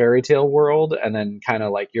into the fairy tale world, and then kind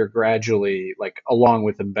of like you're gradually like along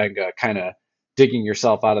with Mbenga kind of digging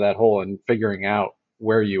yourself out of that hole and figuring out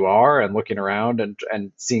where you are and looking around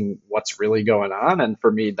and seeing what's really going on. And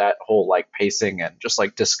for me that whole like pacing and just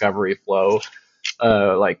like discovery flow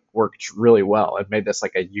like worked really well. It made this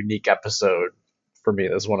like a unique episode for me.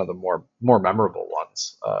 That's one of the more memorable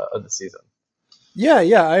ones of the season. Yeah,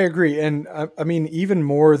 I agree. And I mean, even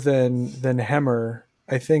more than Hemmer,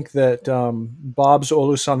 I think that Bob's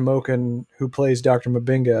Olusanmoken, who plays Dr.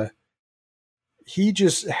 Mabinga, he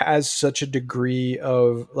just has such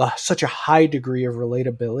a high degree of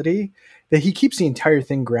relatability that he keeps the entire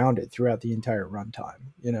thing grounded throughout the entire runtime.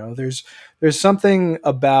 There's something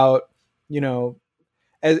about,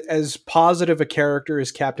 as positive a character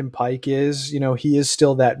as Captain Pike is, he is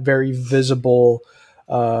still that very visible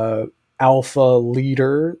alpha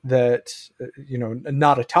leader that,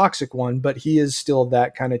 not a toxic one, but he is still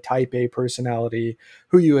that kind of type A personality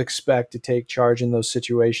who you expect to take charge in those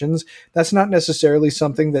situations. That's not necessarily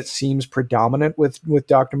something that seems predominant with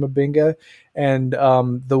Dr. Mabinga. And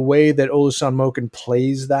the way that Olusanmoken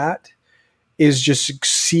plays that is just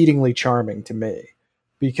exceedingly charming to me,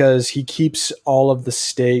 because he keeps all of the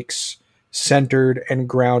stakes centered and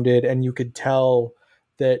grounded, and you could tell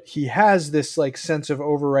that he has this like sense of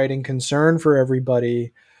overriding concern for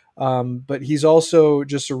everybody, but he's also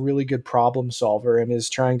just a really good problem solver and is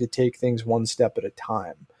trying to take things one step at a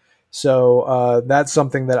time. So that's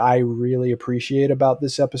something that I really appreciate about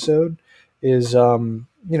this episode is,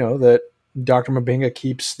 that Dr. Mabinga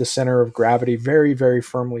keeps the center of gravity very, very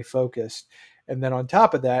firmly focused. And then on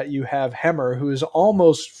top of that, you have Hemmer, who is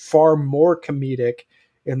almost far more comedic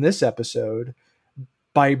in this episode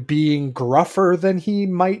by being gruffer than he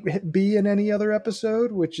might be in any other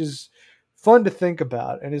episode, which is fun to think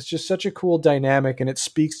about. And it's just such a cool dynamic, and it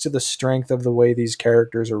speaks to the strength of the way these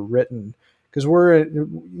characters are written. Because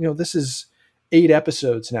this is 8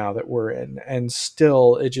 episodes now that we're in, and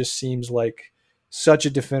still it just seems like such a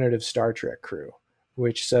definitive Star Trek crew,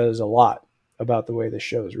 which says a lot about the way the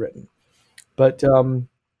show is written. But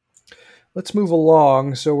let's move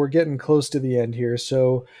along. So we're getting close to the end here.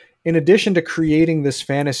 So in addition to creating this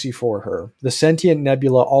fantasy for her, the sentient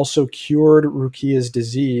nebula also cured Rukia's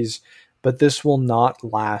disease, but this will not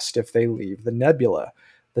last if they leave the nebula.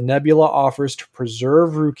 The nebula offers to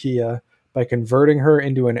preserve Rukia by converting her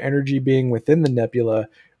into an energy being within the nebula,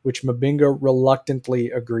 which Mabinga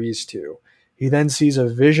reluctantly agrees to. He then sees a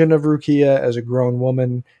vision of Rukia as a grown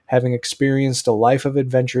woman, having experienced a life of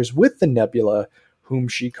adventures with the nebula, whom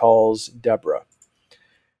she calls Deborah.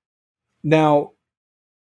 Now,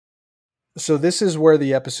 so this is where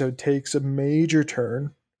the episode takes a major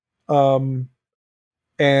turn. And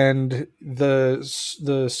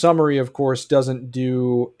the summary, of course, doesn't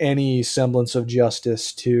do any semblance of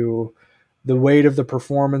justice to the weight of the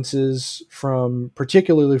performances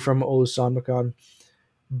particularly from Olu Sanbakan,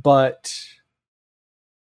 but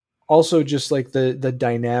also just like the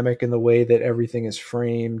dynamic and the way that everything is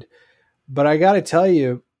framed. But I got to tell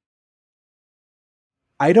you,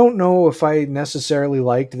 I don't know if I necessarily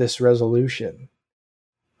liked this resolution.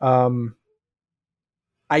 I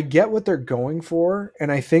get what they're going for,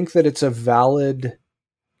 and I think that it's a valid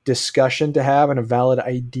discussion to have and a valid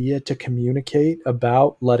idea to communicate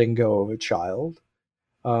about letting go of a child,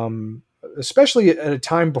 especially at a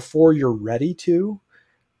time before you're ready to.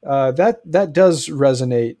 That does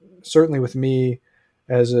resonate certainly with me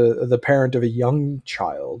as the parent of a young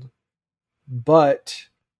child, but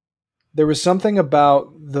there was something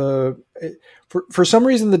about for some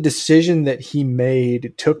reason the decision that he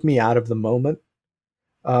made took me out of the moment.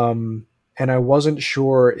 And I wasn't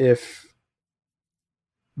sure if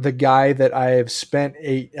the guy that I have spent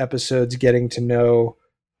 8 episodes getting to know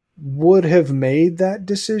would have made that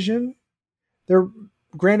decision.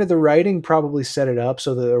 Granted, the writing probably set it up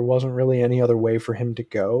so that there wasn't really any other way for him to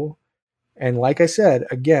go. And like I said,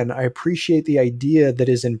 again, I appreciate the idea that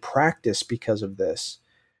is in practice because of this.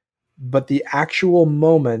 But the actual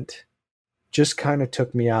moment just kind of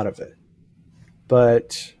took me out of it.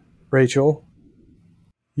 But Rachel,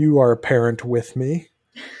 you are a parent with me.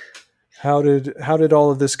 How did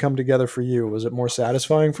all of this come together for you? Was it more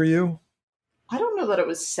satisfying for you? I don't know that it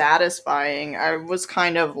was satisfying. I was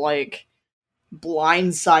kind of like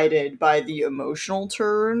blindsided by the emotional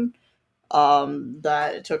turn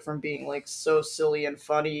that it took from being like so silly and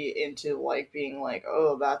funny into like being like,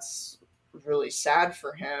 oh, that's really sad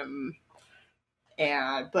for him.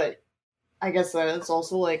 But I guess that it's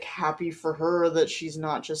also like happy for her that she's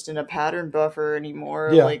not just in a pattern buffer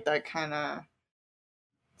anymore. Yeah. Like that kind of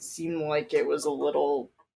seemed like it was a little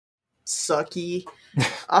sucky.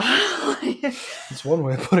 That's one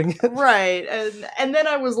way of putting it. Right. And then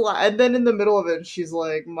and then in the middle of it, she's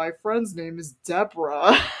like, my friend's name is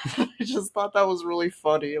Deborah. I just thought that was really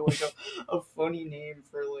funny. Like a funny name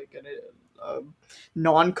for like a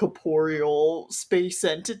non-corporeal space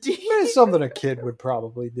entity. It's something a kid would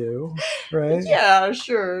probably do, right? Yeah,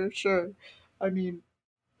 sure. I mean,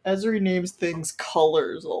 Ezri names things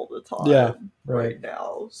colors all the time. Yeah, right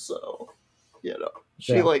now. So,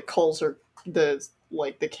 she like calls her the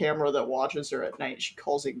camera that watches her at night. She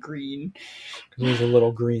calls it green because there's a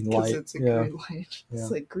little green light. It's a green light. It's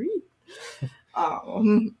like green.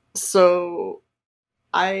 So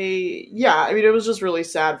I mean, it was just really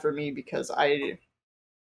sad for me because I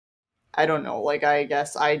don't know. Like, I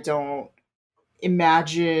guess I don't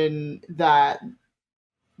imagine that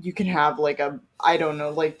you can have like I don't know,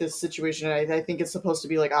 like this situation. I think it's supposed to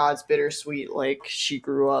be like, it's bittersweet, like she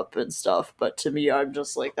grew up and stuff. But to me, I'm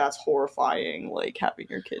just like, that's horrifying, like having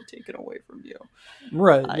your kid taken away from you.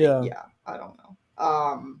 Right. I don't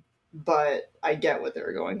know. But I get what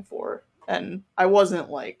they're going for. And I wasn't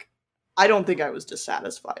like, I don't think I was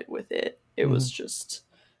dissatisfied with it. It was just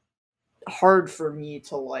hard for me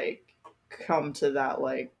to like come to that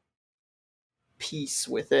like peace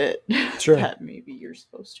with it. Sure. That maybe you're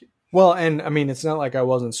supposed to. Well, and I mean, it's not like I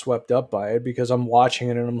wasn't swept up by it because I'm watching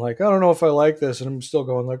it and I'm like, I don't know if I like this, and I'm still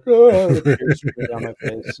going like, the tears on my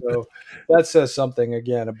face. So that says something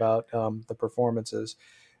again about the performances.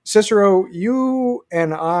 Cicero, you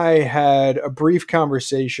and I had a brief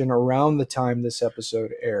conversation around the time this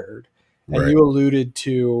episode aired, and you alluded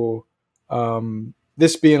to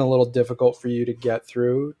this being a little difficult for you to get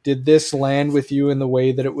through. Did this land with you in the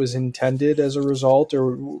way that it was intended as a result,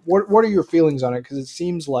 or what are your feelings on it? Because it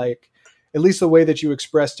seems like, at least the way that you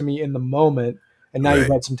expressed to me in the moment, and now you've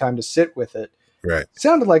had some time to sit with it, it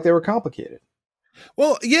sounded like they were complicated.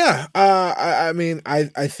 Well, yeah. I mean, I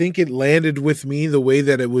think it landed with me the way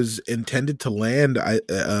that it was intended to land.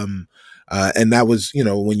 And that was,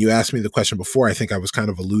 when you asked me the question before, I think I was kind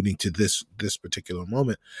of alluding to this particular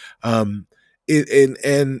moment. And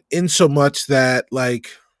in so much that like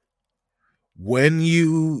when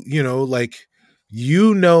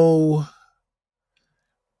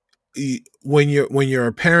when you're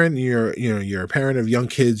a parent, you're a parent of young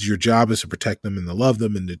kids, your job is to protect them and to love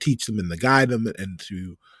them and to teach them and to guide them and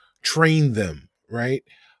to train them, right?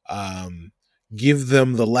 Give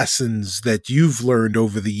them the lessons that you've learned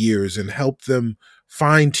over the years and help them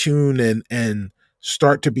fine tune and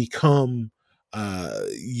start to become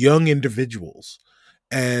young individuals.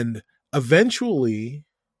 And eventually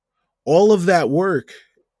all of that work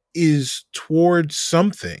is towards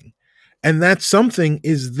something. And that something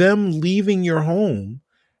is them leaving your home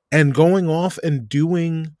and going off and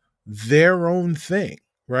doing their own thing,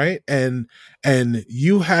 right? And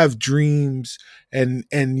you have dreams and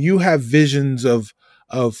you have visions of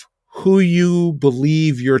who you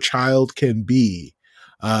believe your child can be.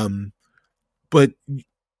 But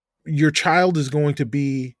your child is going to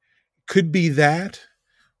be, could be that,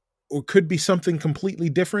 or could be something completely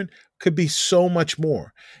different, could be so much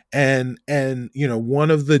more. And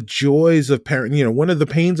one of the joys of parenting, one of the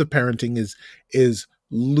pains of parenting is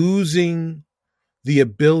losing the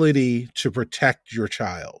ability to protect your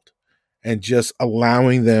child and just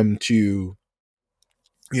allowing them to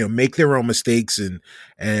make their own mistakes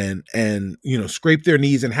and scrape their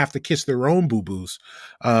knees and have to kiss their own boo-boos.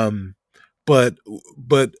 But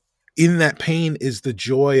in that pain is the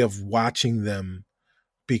joy of watching them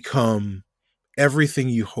become everything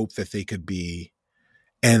you hope that they could be,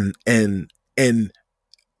 and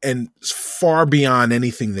far beyond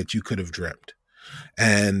anything that you could have dreamt.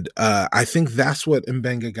 And I think that's what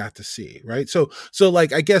Mbenga got to see, right? So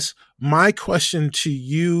like, I guess my question to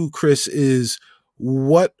you, Chris, is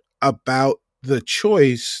what about the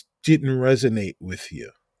choice didn't resonate with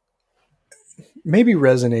you? Maybe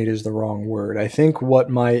resonate is the wrong word. I think what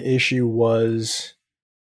my issue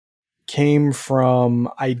came from,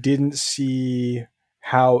 I didn't see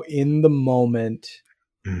how in the moment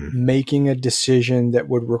making a decision that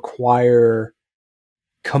would require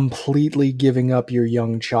completely giving up your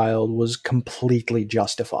young child was completely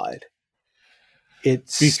justified.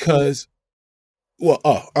 It's because,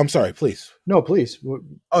 I'm sorry, please. No, please.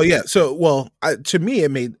 Oh yeah. So, to me,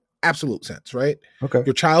 it made absolute sense, right? Okay.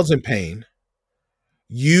 Your child's in pain.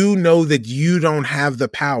 You know that you don't have the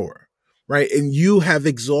power, right? And you have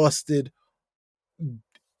exhausted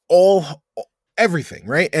everything,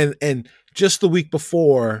 right? And just the week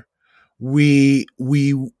before, we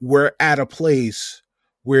were at a place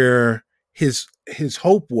where his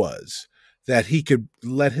hope was that he could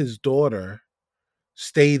let his daughter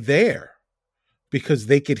stay there because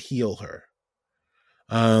they could heal her.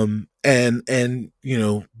 And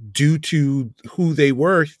due to who they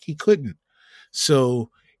were, he couldn't.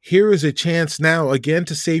 So here is a chance now again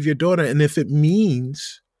to save your daughter. And if it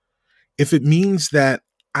means that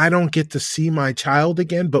I don't get to see my child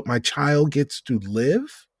again, but my child gets to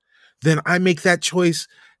live, then I make that choice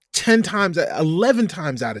 10 times, 11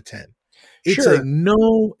 times out of 10. It's a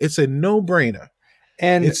no-brainer.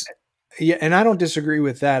 And and I don't disagree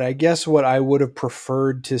with that. I guess what I would have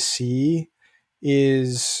preferred to see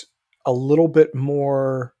is a little bit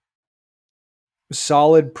more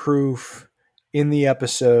solid proof in the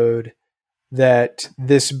episode that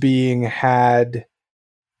this being had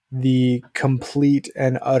the complete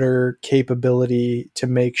and utter capability to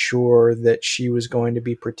make sure that she was going to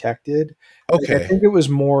be protected. Okay. I think it was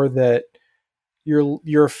more that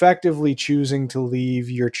you're effectively choosing to leave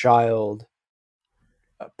your child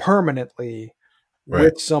permanently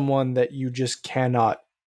with someone that you just cannot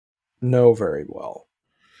know very well.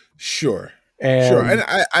 Sure. And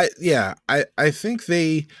I think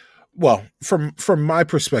they, from my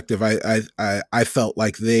perspective, I felt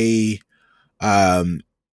like they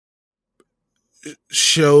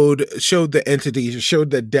showed the entity,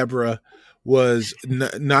 showed that Deborah was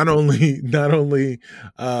not only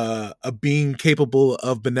a being capable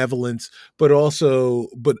of benevolence, but also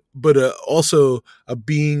a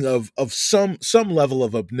being of some level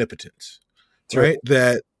of omnipotence, right?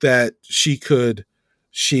 That she could,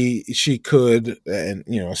 and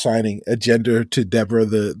assigning a gender to Deborah,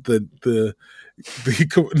 the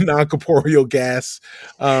non-corporeal gas,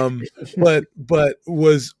 but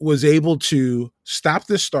was able to stop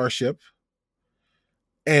this starship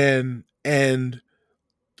and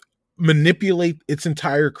manipulate its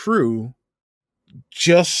entire crew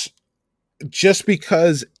just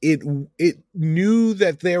because it knew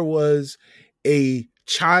that there was a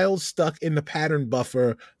child stuck in the pattern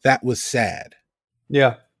buffer that was sad.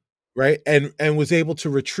 Yeah. Right. And was able to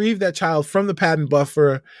retrieve that child from the pattern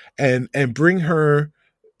buffer and bring her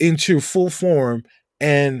into full form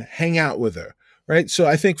and hang out with her. Right. So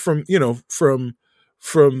I think from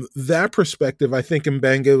that perspective, I think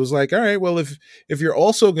Mbenga was like, all right, well, if you're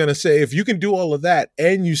also going to say, if you can do all of that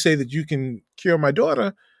and you say that you can cure my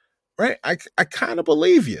daughter, right, I kind of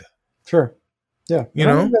believe you. Sure. Yeah.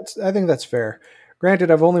 I think that's fair.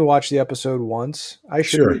 Granted, I've only watched the episode once. I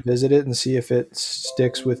should revisit it and see if it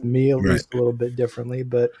sticks with me at least a little bit differently.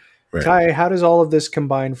 But Ty, how does all of this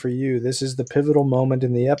combine for you? This is the pivotal moment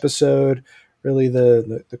in the episode, really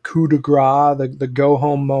the coup de grace, the go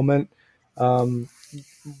home moment.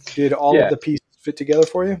 Did all of the pieces fit together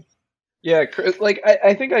for you? Yeah, like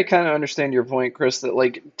I think I kind of understand your point, Chris. That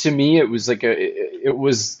like to me it was like it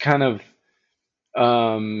was kind of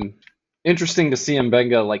interesting to see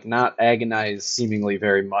Mbenga like not agonize seemingly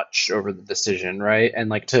very much over the decision, right? And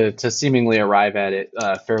like to seemingly arrive at it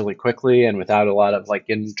fairly quickly and without a lot of like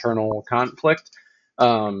internal conflict.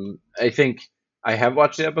 I think I have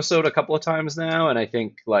watched the episode a couple of times now, and I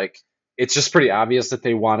think like it's just pretty obvious that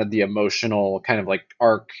they wanted the emotional kind of like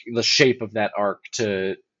arc, the shape of that arc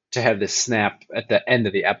to have this snap at the end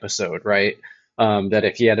of the episode, right? That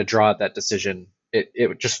if he had to draw out that decision,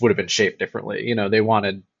 it just would have been shaped differently. You know, they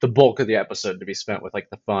wanted the bulk of the episode to be spent with like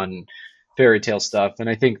the fun fairy tale stuff, and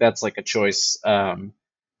I think that's like a choice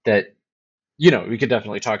that we could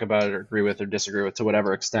definitely talk about it or agree with or disagree with to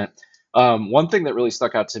whatever extent. One thing that really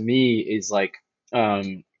stuck out to me is like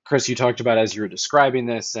Chris, you talked about as you were describing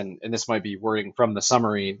this, and this might be wording from the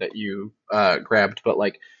summary that you grabbed, but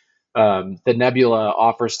like the Nebula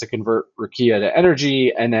offers to convert Rukia to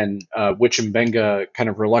energy, and then which Mbenga kind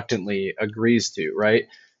of reluctantly agrees to, right?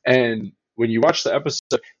 And when you watch the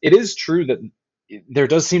episode, it is true that there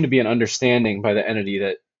does seem to be an understanding by the entity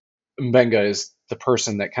that Mbenga is the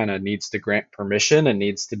person that kind of needs to grant permission and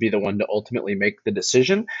needs to be the one to ultimately make the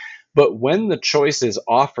decision. But when the choice is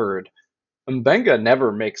offered, Mbenga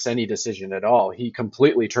never makes any decision at all. He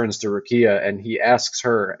completely turns to Rukia and he asks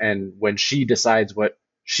her, and when she decides what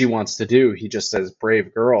she wants to do, he just says,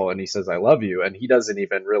 "Brave girl," and he says, "I love you." And he doesn't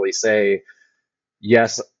even really say,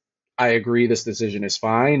 "Yes, I agree this decision is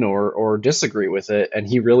fine," or disagree with it. And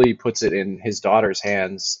he really puts it in his daughter's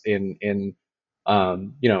hands in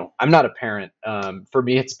I'm not a parent. For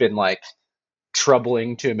me, it's been like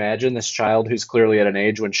troubling to imagine this child who's clearly at an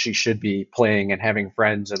age when she should be playing and having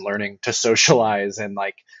friends and learning to socialize and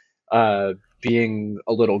like being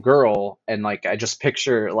a little girl. And like I just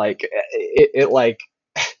picture like it like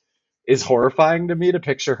is horrifying to me to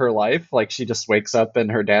picture her life. Like she just wakes up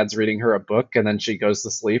and her dad's reading her a book, and then she goes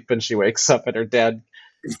to sleep and she wakes up and her dad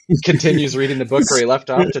continues reading the book where he left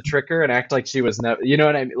off to trick her and act like she was never, you know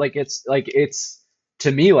what I mean? Like it's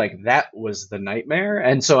to me like that was the nightmare.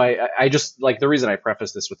 And so I just like the reason I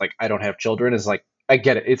preface this with like I don't have children is like I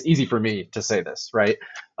get it. It's easy for me to say this, right?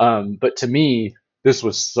 But to me, this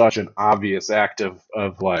was such an obvious act of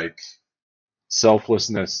like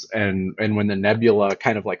selflessness. And when the Nebula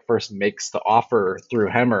kind of like first makes the offer through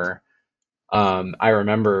Hemmer, I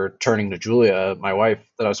remember turning to Julia, my wife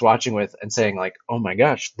that I was watching with, and saying like, "Oh my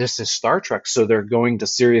gosh, this is Star Trek, so they're going to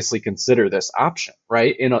seriously consider this option,"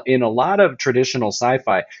 right? In a lot of traditional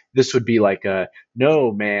sci-fi, this would be like a,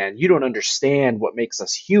 "No, man, you don't understand what makes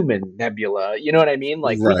us human, Nebula." You know what I mean?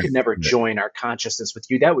 Like we could never join our consciousness with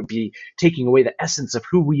you. That would be taking away the essence of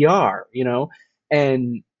who we are, you know?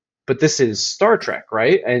 But this is Star Trek,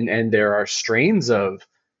 right? And there are strains of,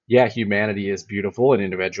 yeah, humanity is beautiful and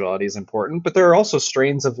individuality is important, but there are also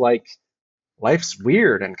strains of like life's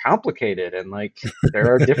weird and complicated, and like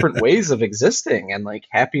there are different ways of existing, and like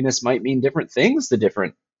happiness might mean different things to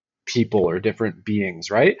different people or different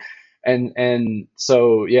beings, right? And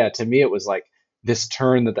so yeah, to me it was like this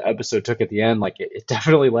turn that the episode took at the end, like it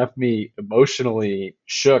definitely left me emotionally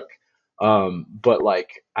shook. But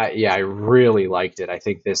like I really liked it. I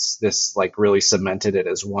think this like really cemented it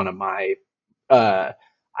as one of my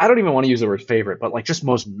I don't even want to use the word favorite, but like just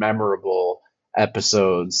most memorable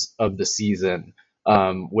episodes of the season,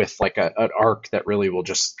 with like an arc that really will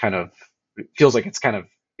just kind of feels like it's kind of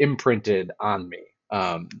imprinted on me.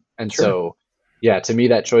 And Sure. so, yeah, to me,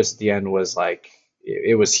 that choice at the end was like,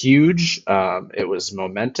 it was huge. It was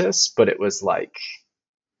momentous, but it was like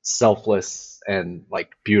selfless and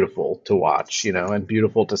like beautiful to watch, and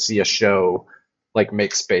beautiful to see a show like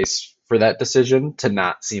make space for that decision to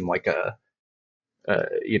not seem like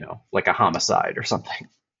like a homicide or something.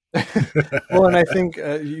 Well, and I think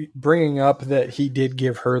bringing up that he did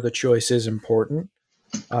give her the choice is important.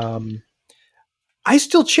 I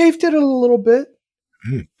still chafed it a little bit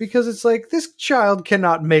because it's like this child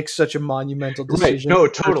cannot make such a monumental decision. Right. No,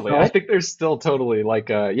 totally. I think there's still totally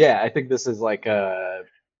like I think this is like a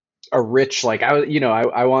rich, like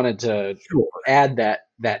I wanted to add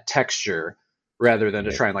that texture rather than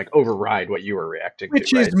to try and like override what you were reacting which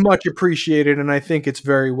to. Which is much appreciated, and I think it's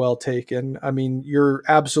very well taken. I mean, you're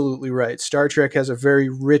absolutely right. Star Trek has a very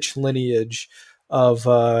rich lineage of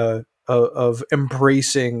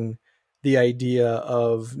embracing the idea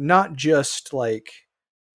of not just like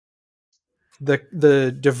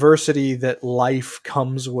the diversity that life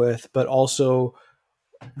comes with, but also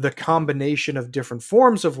the combination of different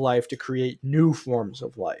forms of life to create new forms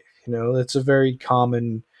of life. It's a very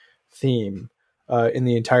common theme in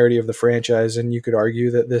the entirety of the franchise, and you could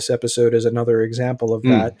argue that this episode is another example of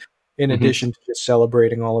that. In addition to just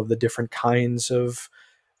celebrating all of the different kinds of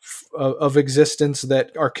existence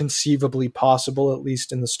that are conceivably possible, at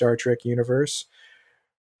least in the Star Trek universe.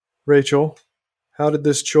 Rachel, how did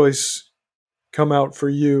this choice come out for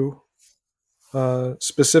you,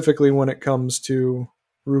 specifically when it comes to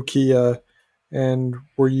Rukia? And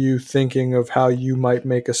were you thinking of how you might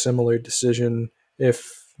make a similar decision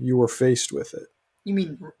if you were faced with it? You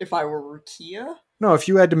mean if I were Rukia? No, if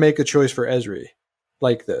you had to make a choice for Esri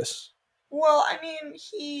like this. Well, I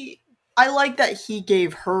mean, I like that he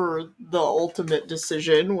gave her the ultimate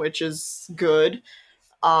decision, which is good.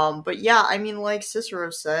 But yeah, I mean, like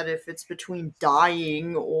Cicero said, if it's between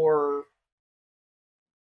dying or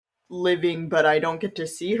living, but I don't get to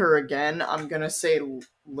see her again, I'm gonna say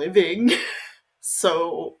living.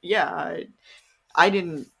 So yeah, I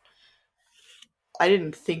didn't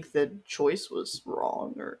think the choice was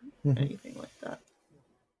wrong or anything like that.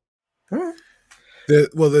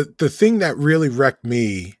 The thing that really wrecked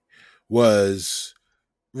me was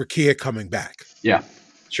Rukia coming back. Yeah.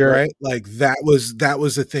 Sure. Right? Like that was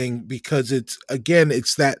the thing, because it's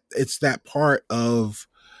that part of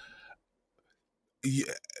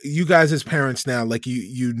you guys as parents now, like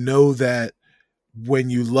you know that when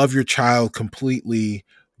you love your child completely,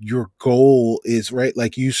 your goal is, right,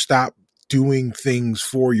 like you stop doing things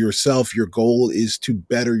for yourself. Your goal is to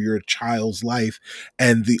better your child's life,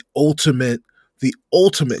 and the ultimate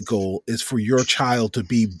goal is for your child to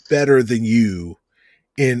be better than you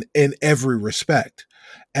in every respect.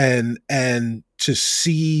 And to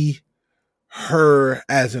see her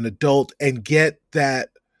as an adult and get that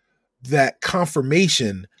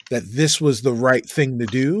confirmation that this was the right thing to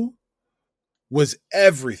do was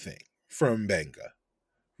everything from Mbenga,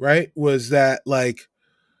 right? Was that like,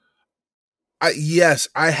 I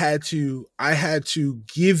had to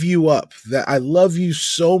give you up, that I love you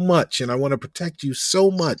so much and I want to protect you so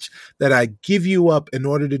much that I give you up in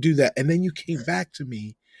order to do that. And then you came back to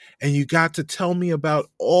me and you got to tell me about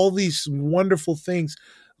all these wonderful things.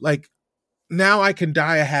 Like, now I can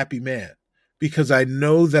die a happy man because I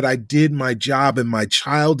know that I did my job and my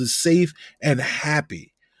child is safe and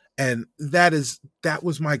happy. And that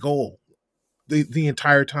was my goal the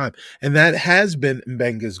entire time. And that has been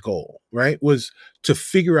Mbenga's goal, right? Was to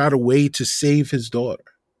figure out a way to save his daughter.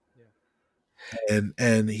 Yeah.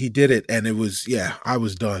 And he did it. And it was, I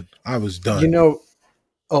was done.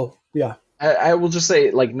 Oh, yeah. I will just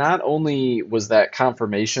say, like, not only was that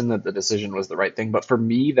confirmation that the decision was the right thing, but for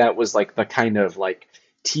me, that was like the kind of like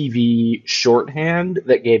TV shorthand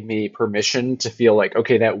that gave me permission to feel like,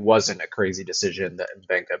 okay, that wasn't a crazy decision that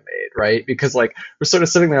Mbenga made, right? Because like we're sort of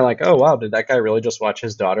sitting there like, oh wow, did that guy really just watch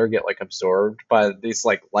his daughter get like absorbed by these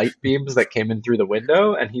like light beams that came in through the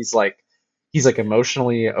window, and he's like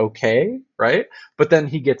emotionally okay, right? But then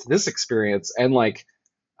he gets this experience, and like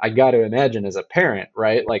I got to imagine as a parent,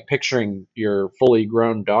 right? Like picturing your fully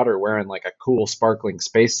grown daughter wearing like a cool sparkling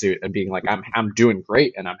spacesuit and being like, I'm doing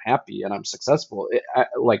great and I'm happy and I'm successful.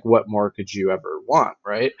 Like, what more could you ever want,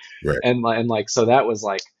 right? Right. And like, so that was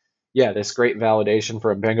like, yeah, this great validation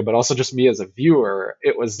for Mbenga, but also just me as a viewer,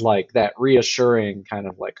 it was like that reassuring kind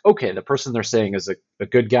of like, okay, the person they're saying is a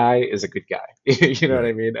good guy is a good guy. You know what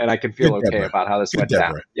I mean? And I can feel okay about how this went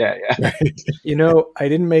down. Yeah. You know, I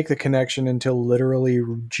didn't make the connection until literally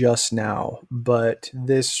just now, but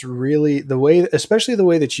this really, especially the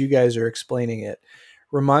way that you guys are explaining it,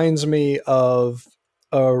 reminds me of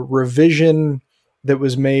a revision that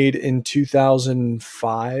was made in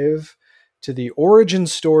 2005 to the origin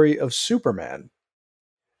story of Superman.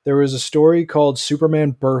 There was a story called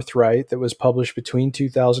Superman Birthright that was published between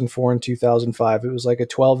 2004 and 2005. It was like a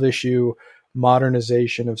 12-issue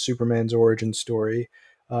modernization of Superman's origin story,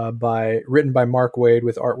 written by Mark Waid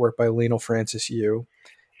with artwork by Lionel Francis Yu.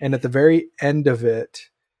 And at the very end of it,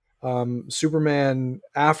 Superman,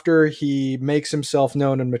 after he makes himself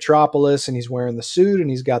known in Metropolis and he's wearing the suit and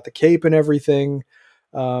he's got the cape and everything,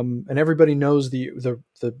 and everybody knows the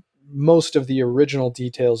most of the original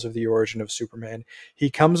details of the origin of Superman, he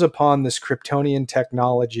comes upon this Kryptonian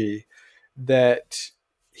technology that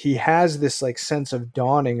he has this like sense of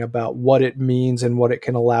dawning about what it means and what it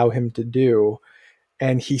can allow him to do.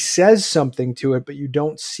 And he says something to it, but you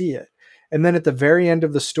don't see it. And then at the very end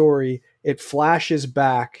of the story, it flashes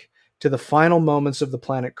back to the final moments of the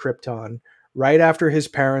planet Krypton, right after his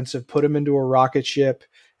parents have put him into a rocket ship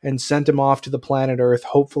and sent him off to the planet Earth,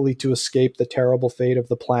 hopefully to escape the terrible fate of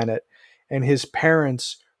the planet. And his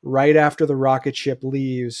parents, right after the rocket ship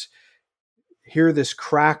leaves, hear this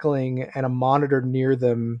crackling, and a monitor near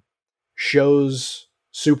them shows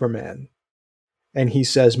Superman. And he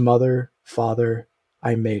says, "Mother, Father,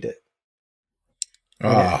 I made it."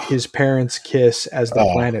 And his parents kiss as the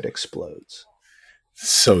planet explodes.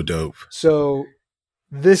 So dope. So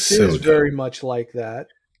this is very much like that.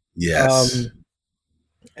 Yes.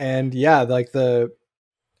 And yeah, like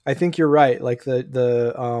I I think you're right. Like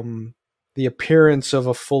the appearance of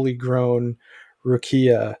a fully grown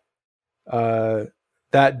Rukia,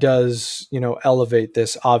 that does, elevate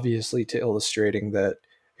this obviously to illustrating that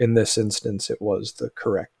in this instance it was the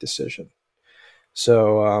correct decision.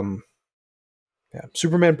 So, yeah,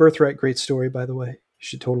 Superman Birthright, great story, by the way. You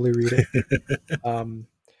should totally read it.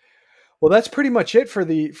 Well, that's pretty much it for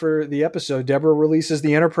the episode. Deborah releases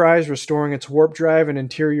the Enterprise, restoring its warp drive and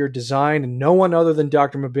interior design, and no one other than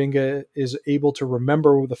Dr. Mbenga is able to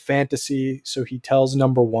remember the fantasy, so he tells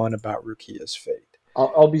Number One about Rukia's fate.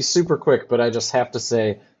 I'll be super quick, but I just have to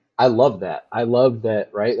say, I love that. I love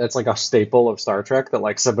that, right? That's like a staple of Star Trek, that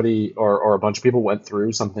like somebody or a bunch of people went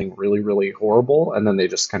through something really, really horrible, and then they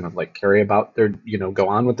just kind of like carry about their, go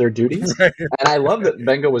on with their duties. And I love that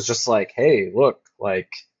Benga was just like, hey, look,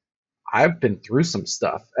 like, I've been through some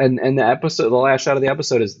stuff. And the last shot of the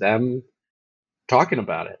episode is them talking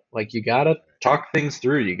about it. Like, you gotta talk things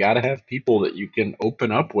through. You gotta have people that you can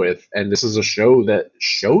open up with, and this is a show that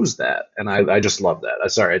shows that. And I just love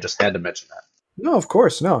that. Sorry, I just had to mention that. No, of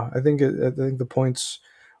course, no. I think the point's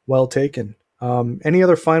well taken. Any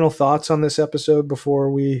other final thoughts on this episode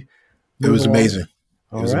before we? It was amazing.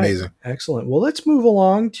 It was amazing. Excellent. Well, let's move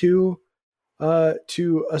along to a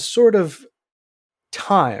sort of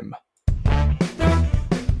time.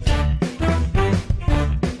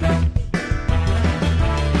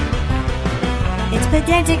 It's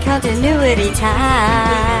pedantic continuity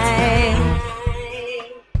time.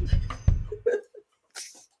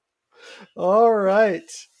 All right.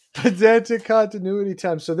 Pedantic continuity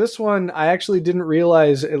time. So this one, I actually didn't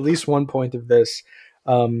realize at least one point of this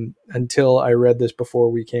until I read this before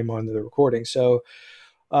we came on to the recording. So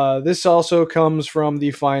this also comes from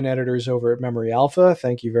the fine editors over at Memory Alpha.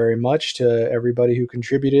 Thank you very much to everybody who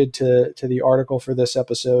contributed to the article for this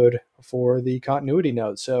episode for the continuity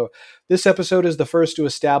note. So this episode is the first to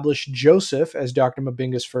establish Joseph as Dr.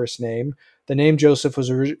 Mbenga's first name. The name Joseph was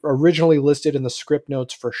originally listed in the script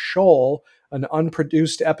notes for Shoal, an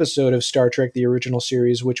unproduced episode of Star Trek, the original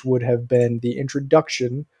series, which would have been the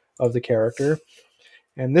introduction of the character.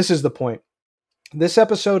 And this is the point. This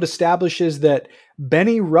episode establishes that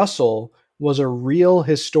Benny Russell was a real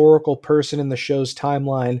historical person in the show's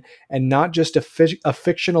timeline and not just a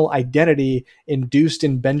fictional identity induced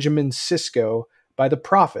in Benjamin Sisko by the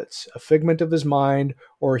prophets, a figment of his mind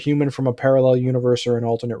or a human from a parallel universe or an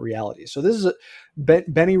alternate reality. So this is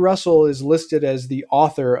Benny Russell is listed as the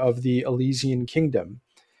author of the Elysian Kingdom.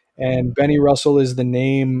 And Benny Russell is the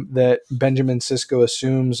name that Benjamin Sisko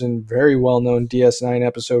assumes in very well-known DS9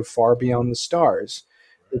 episode Far Beyond the Stars.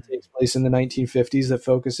 It takes place in the 1950s that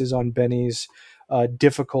focuses on Benny's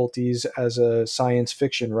difficulties as a science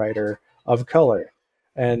fiction writer of color.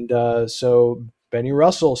 And so Benny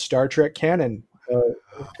Russell, Star Trek canon,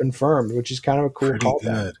 confirmed, which is kind of a cool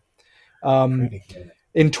callback.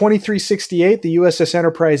 In 2368, the USS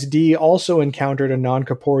Enterprise D also encountered a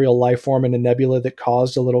non-corporeal life form in a nebula that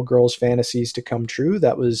caused a little girl's fantasies to come true.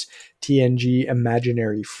 That was TNG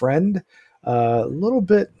Imaginary Friend. A little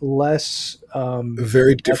bit less... a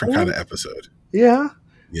very different kind of episode. Yeah.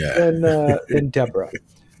 Yeah. Than Deborah.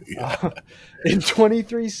 Yeah. In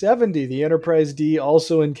 2370, the Enterprise D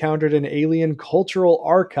also encountered an alien cultural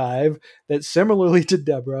archive that, similarly to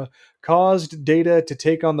Deborah, caused Data to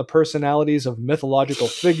take on the personalities of mythological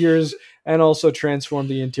figures and also transform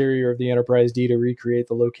the interior of the Enterprise D to recreate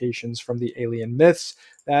the locations from the alien myths.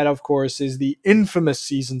 That, of course, is the infamous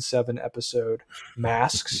Season 7 episode,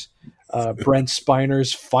 Masks, Brent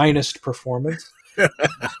Spiner's finest performance.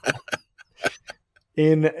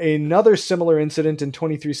 In another similar incident in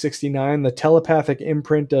 2369, the telepathic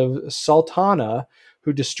imprint of Sultana,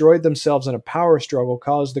 who destroyed themselves in a power struggle,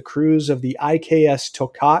 caused the crews of the IKS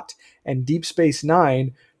Tokat and Deep Space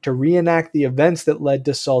Nine to reenact the events that led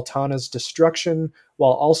to Sultana's destruction,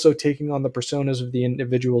 while also taking on the personas of the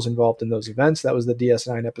individuals involved in those events. That was the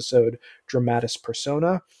DS9 episode Dramatis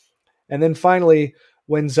Persona. And then finally,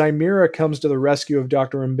 when Zymera comes to the rescue of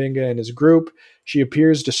Dr. Mbenga and his group, she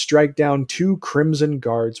appears to strike down 2 Crimson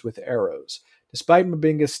Guards with arrows. Despite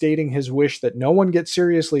Mbenga stating his wish that no one get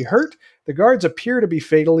seriously hurt, the guards appear to be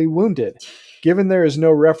fatally wounded. Given there is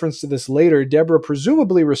no reference to this later, Deborah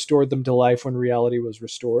presumably restored them to life when reality was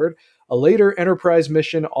restored. A later Enterprise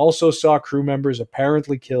mission also saw crew members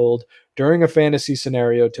apparently killed during a fantasy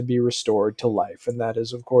scenario to be restored to life, and that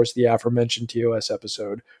is, of course, the aforementioned TOS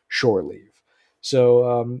episode, Shore Leave.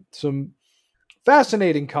 So some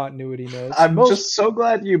Fascinating continuity notes. I'm just so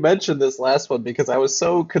glad you mentioned this last one because I was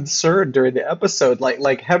so concerned during the episode.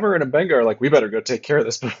 Like Hemmer and Mbenga are like, we better go take care of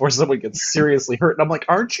this before someone gets seriously hurt. And I'm like,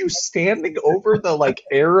 aren't you standing over the like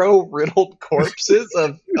arrow riddled corpses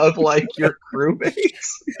of like your crewmates?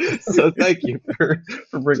 So thank you for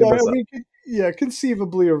bringing this up.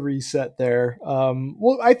 Conceivably a reset there.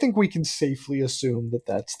 Well, I think we can safely assume that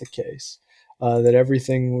that's the case. That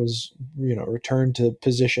everything was, returned to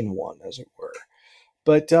position one, as it were.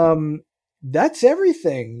 But that's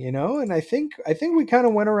everything, and I think we kind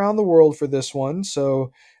of went around the world for this one.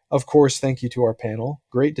 So, of course, thank you to our panel.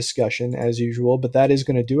 Great discussion, as usual. But that is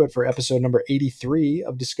going to do it for episode number 83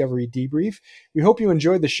 of Discovery Debrief. We hope you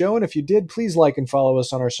enjoyed the show, and if you did, please like and follow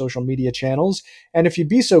us on our social media channels. And if you'd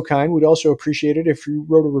be so kind, we'd also appreciate it if you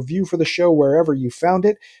wrote a review for the show wherever you found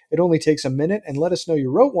it. It only takes a minute, and let us know you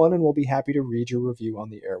wrote one, and we'll be happy to read your review on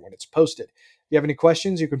the air when it's posted. If you have any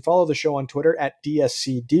questions, you can follow the show on Twitter at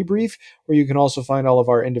DSC Debrief, where you can also find all of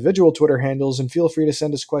our individual Twitter handles, and feel free to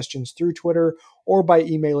send us questions through Twitter or by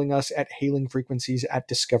emailing us at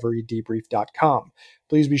hailingfrequencies@discoverydebrief.com.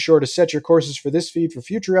 Please be sure to set your courses for this feed for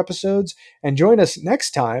future episodes, and join us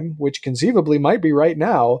next time, which conceivably might be right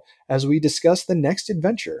now, as we discuss the next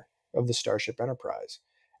adventure of the Starship Enterprise.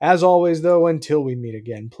 As always, though, until we meet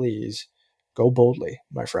again, please go boldly,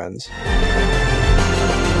 my friends.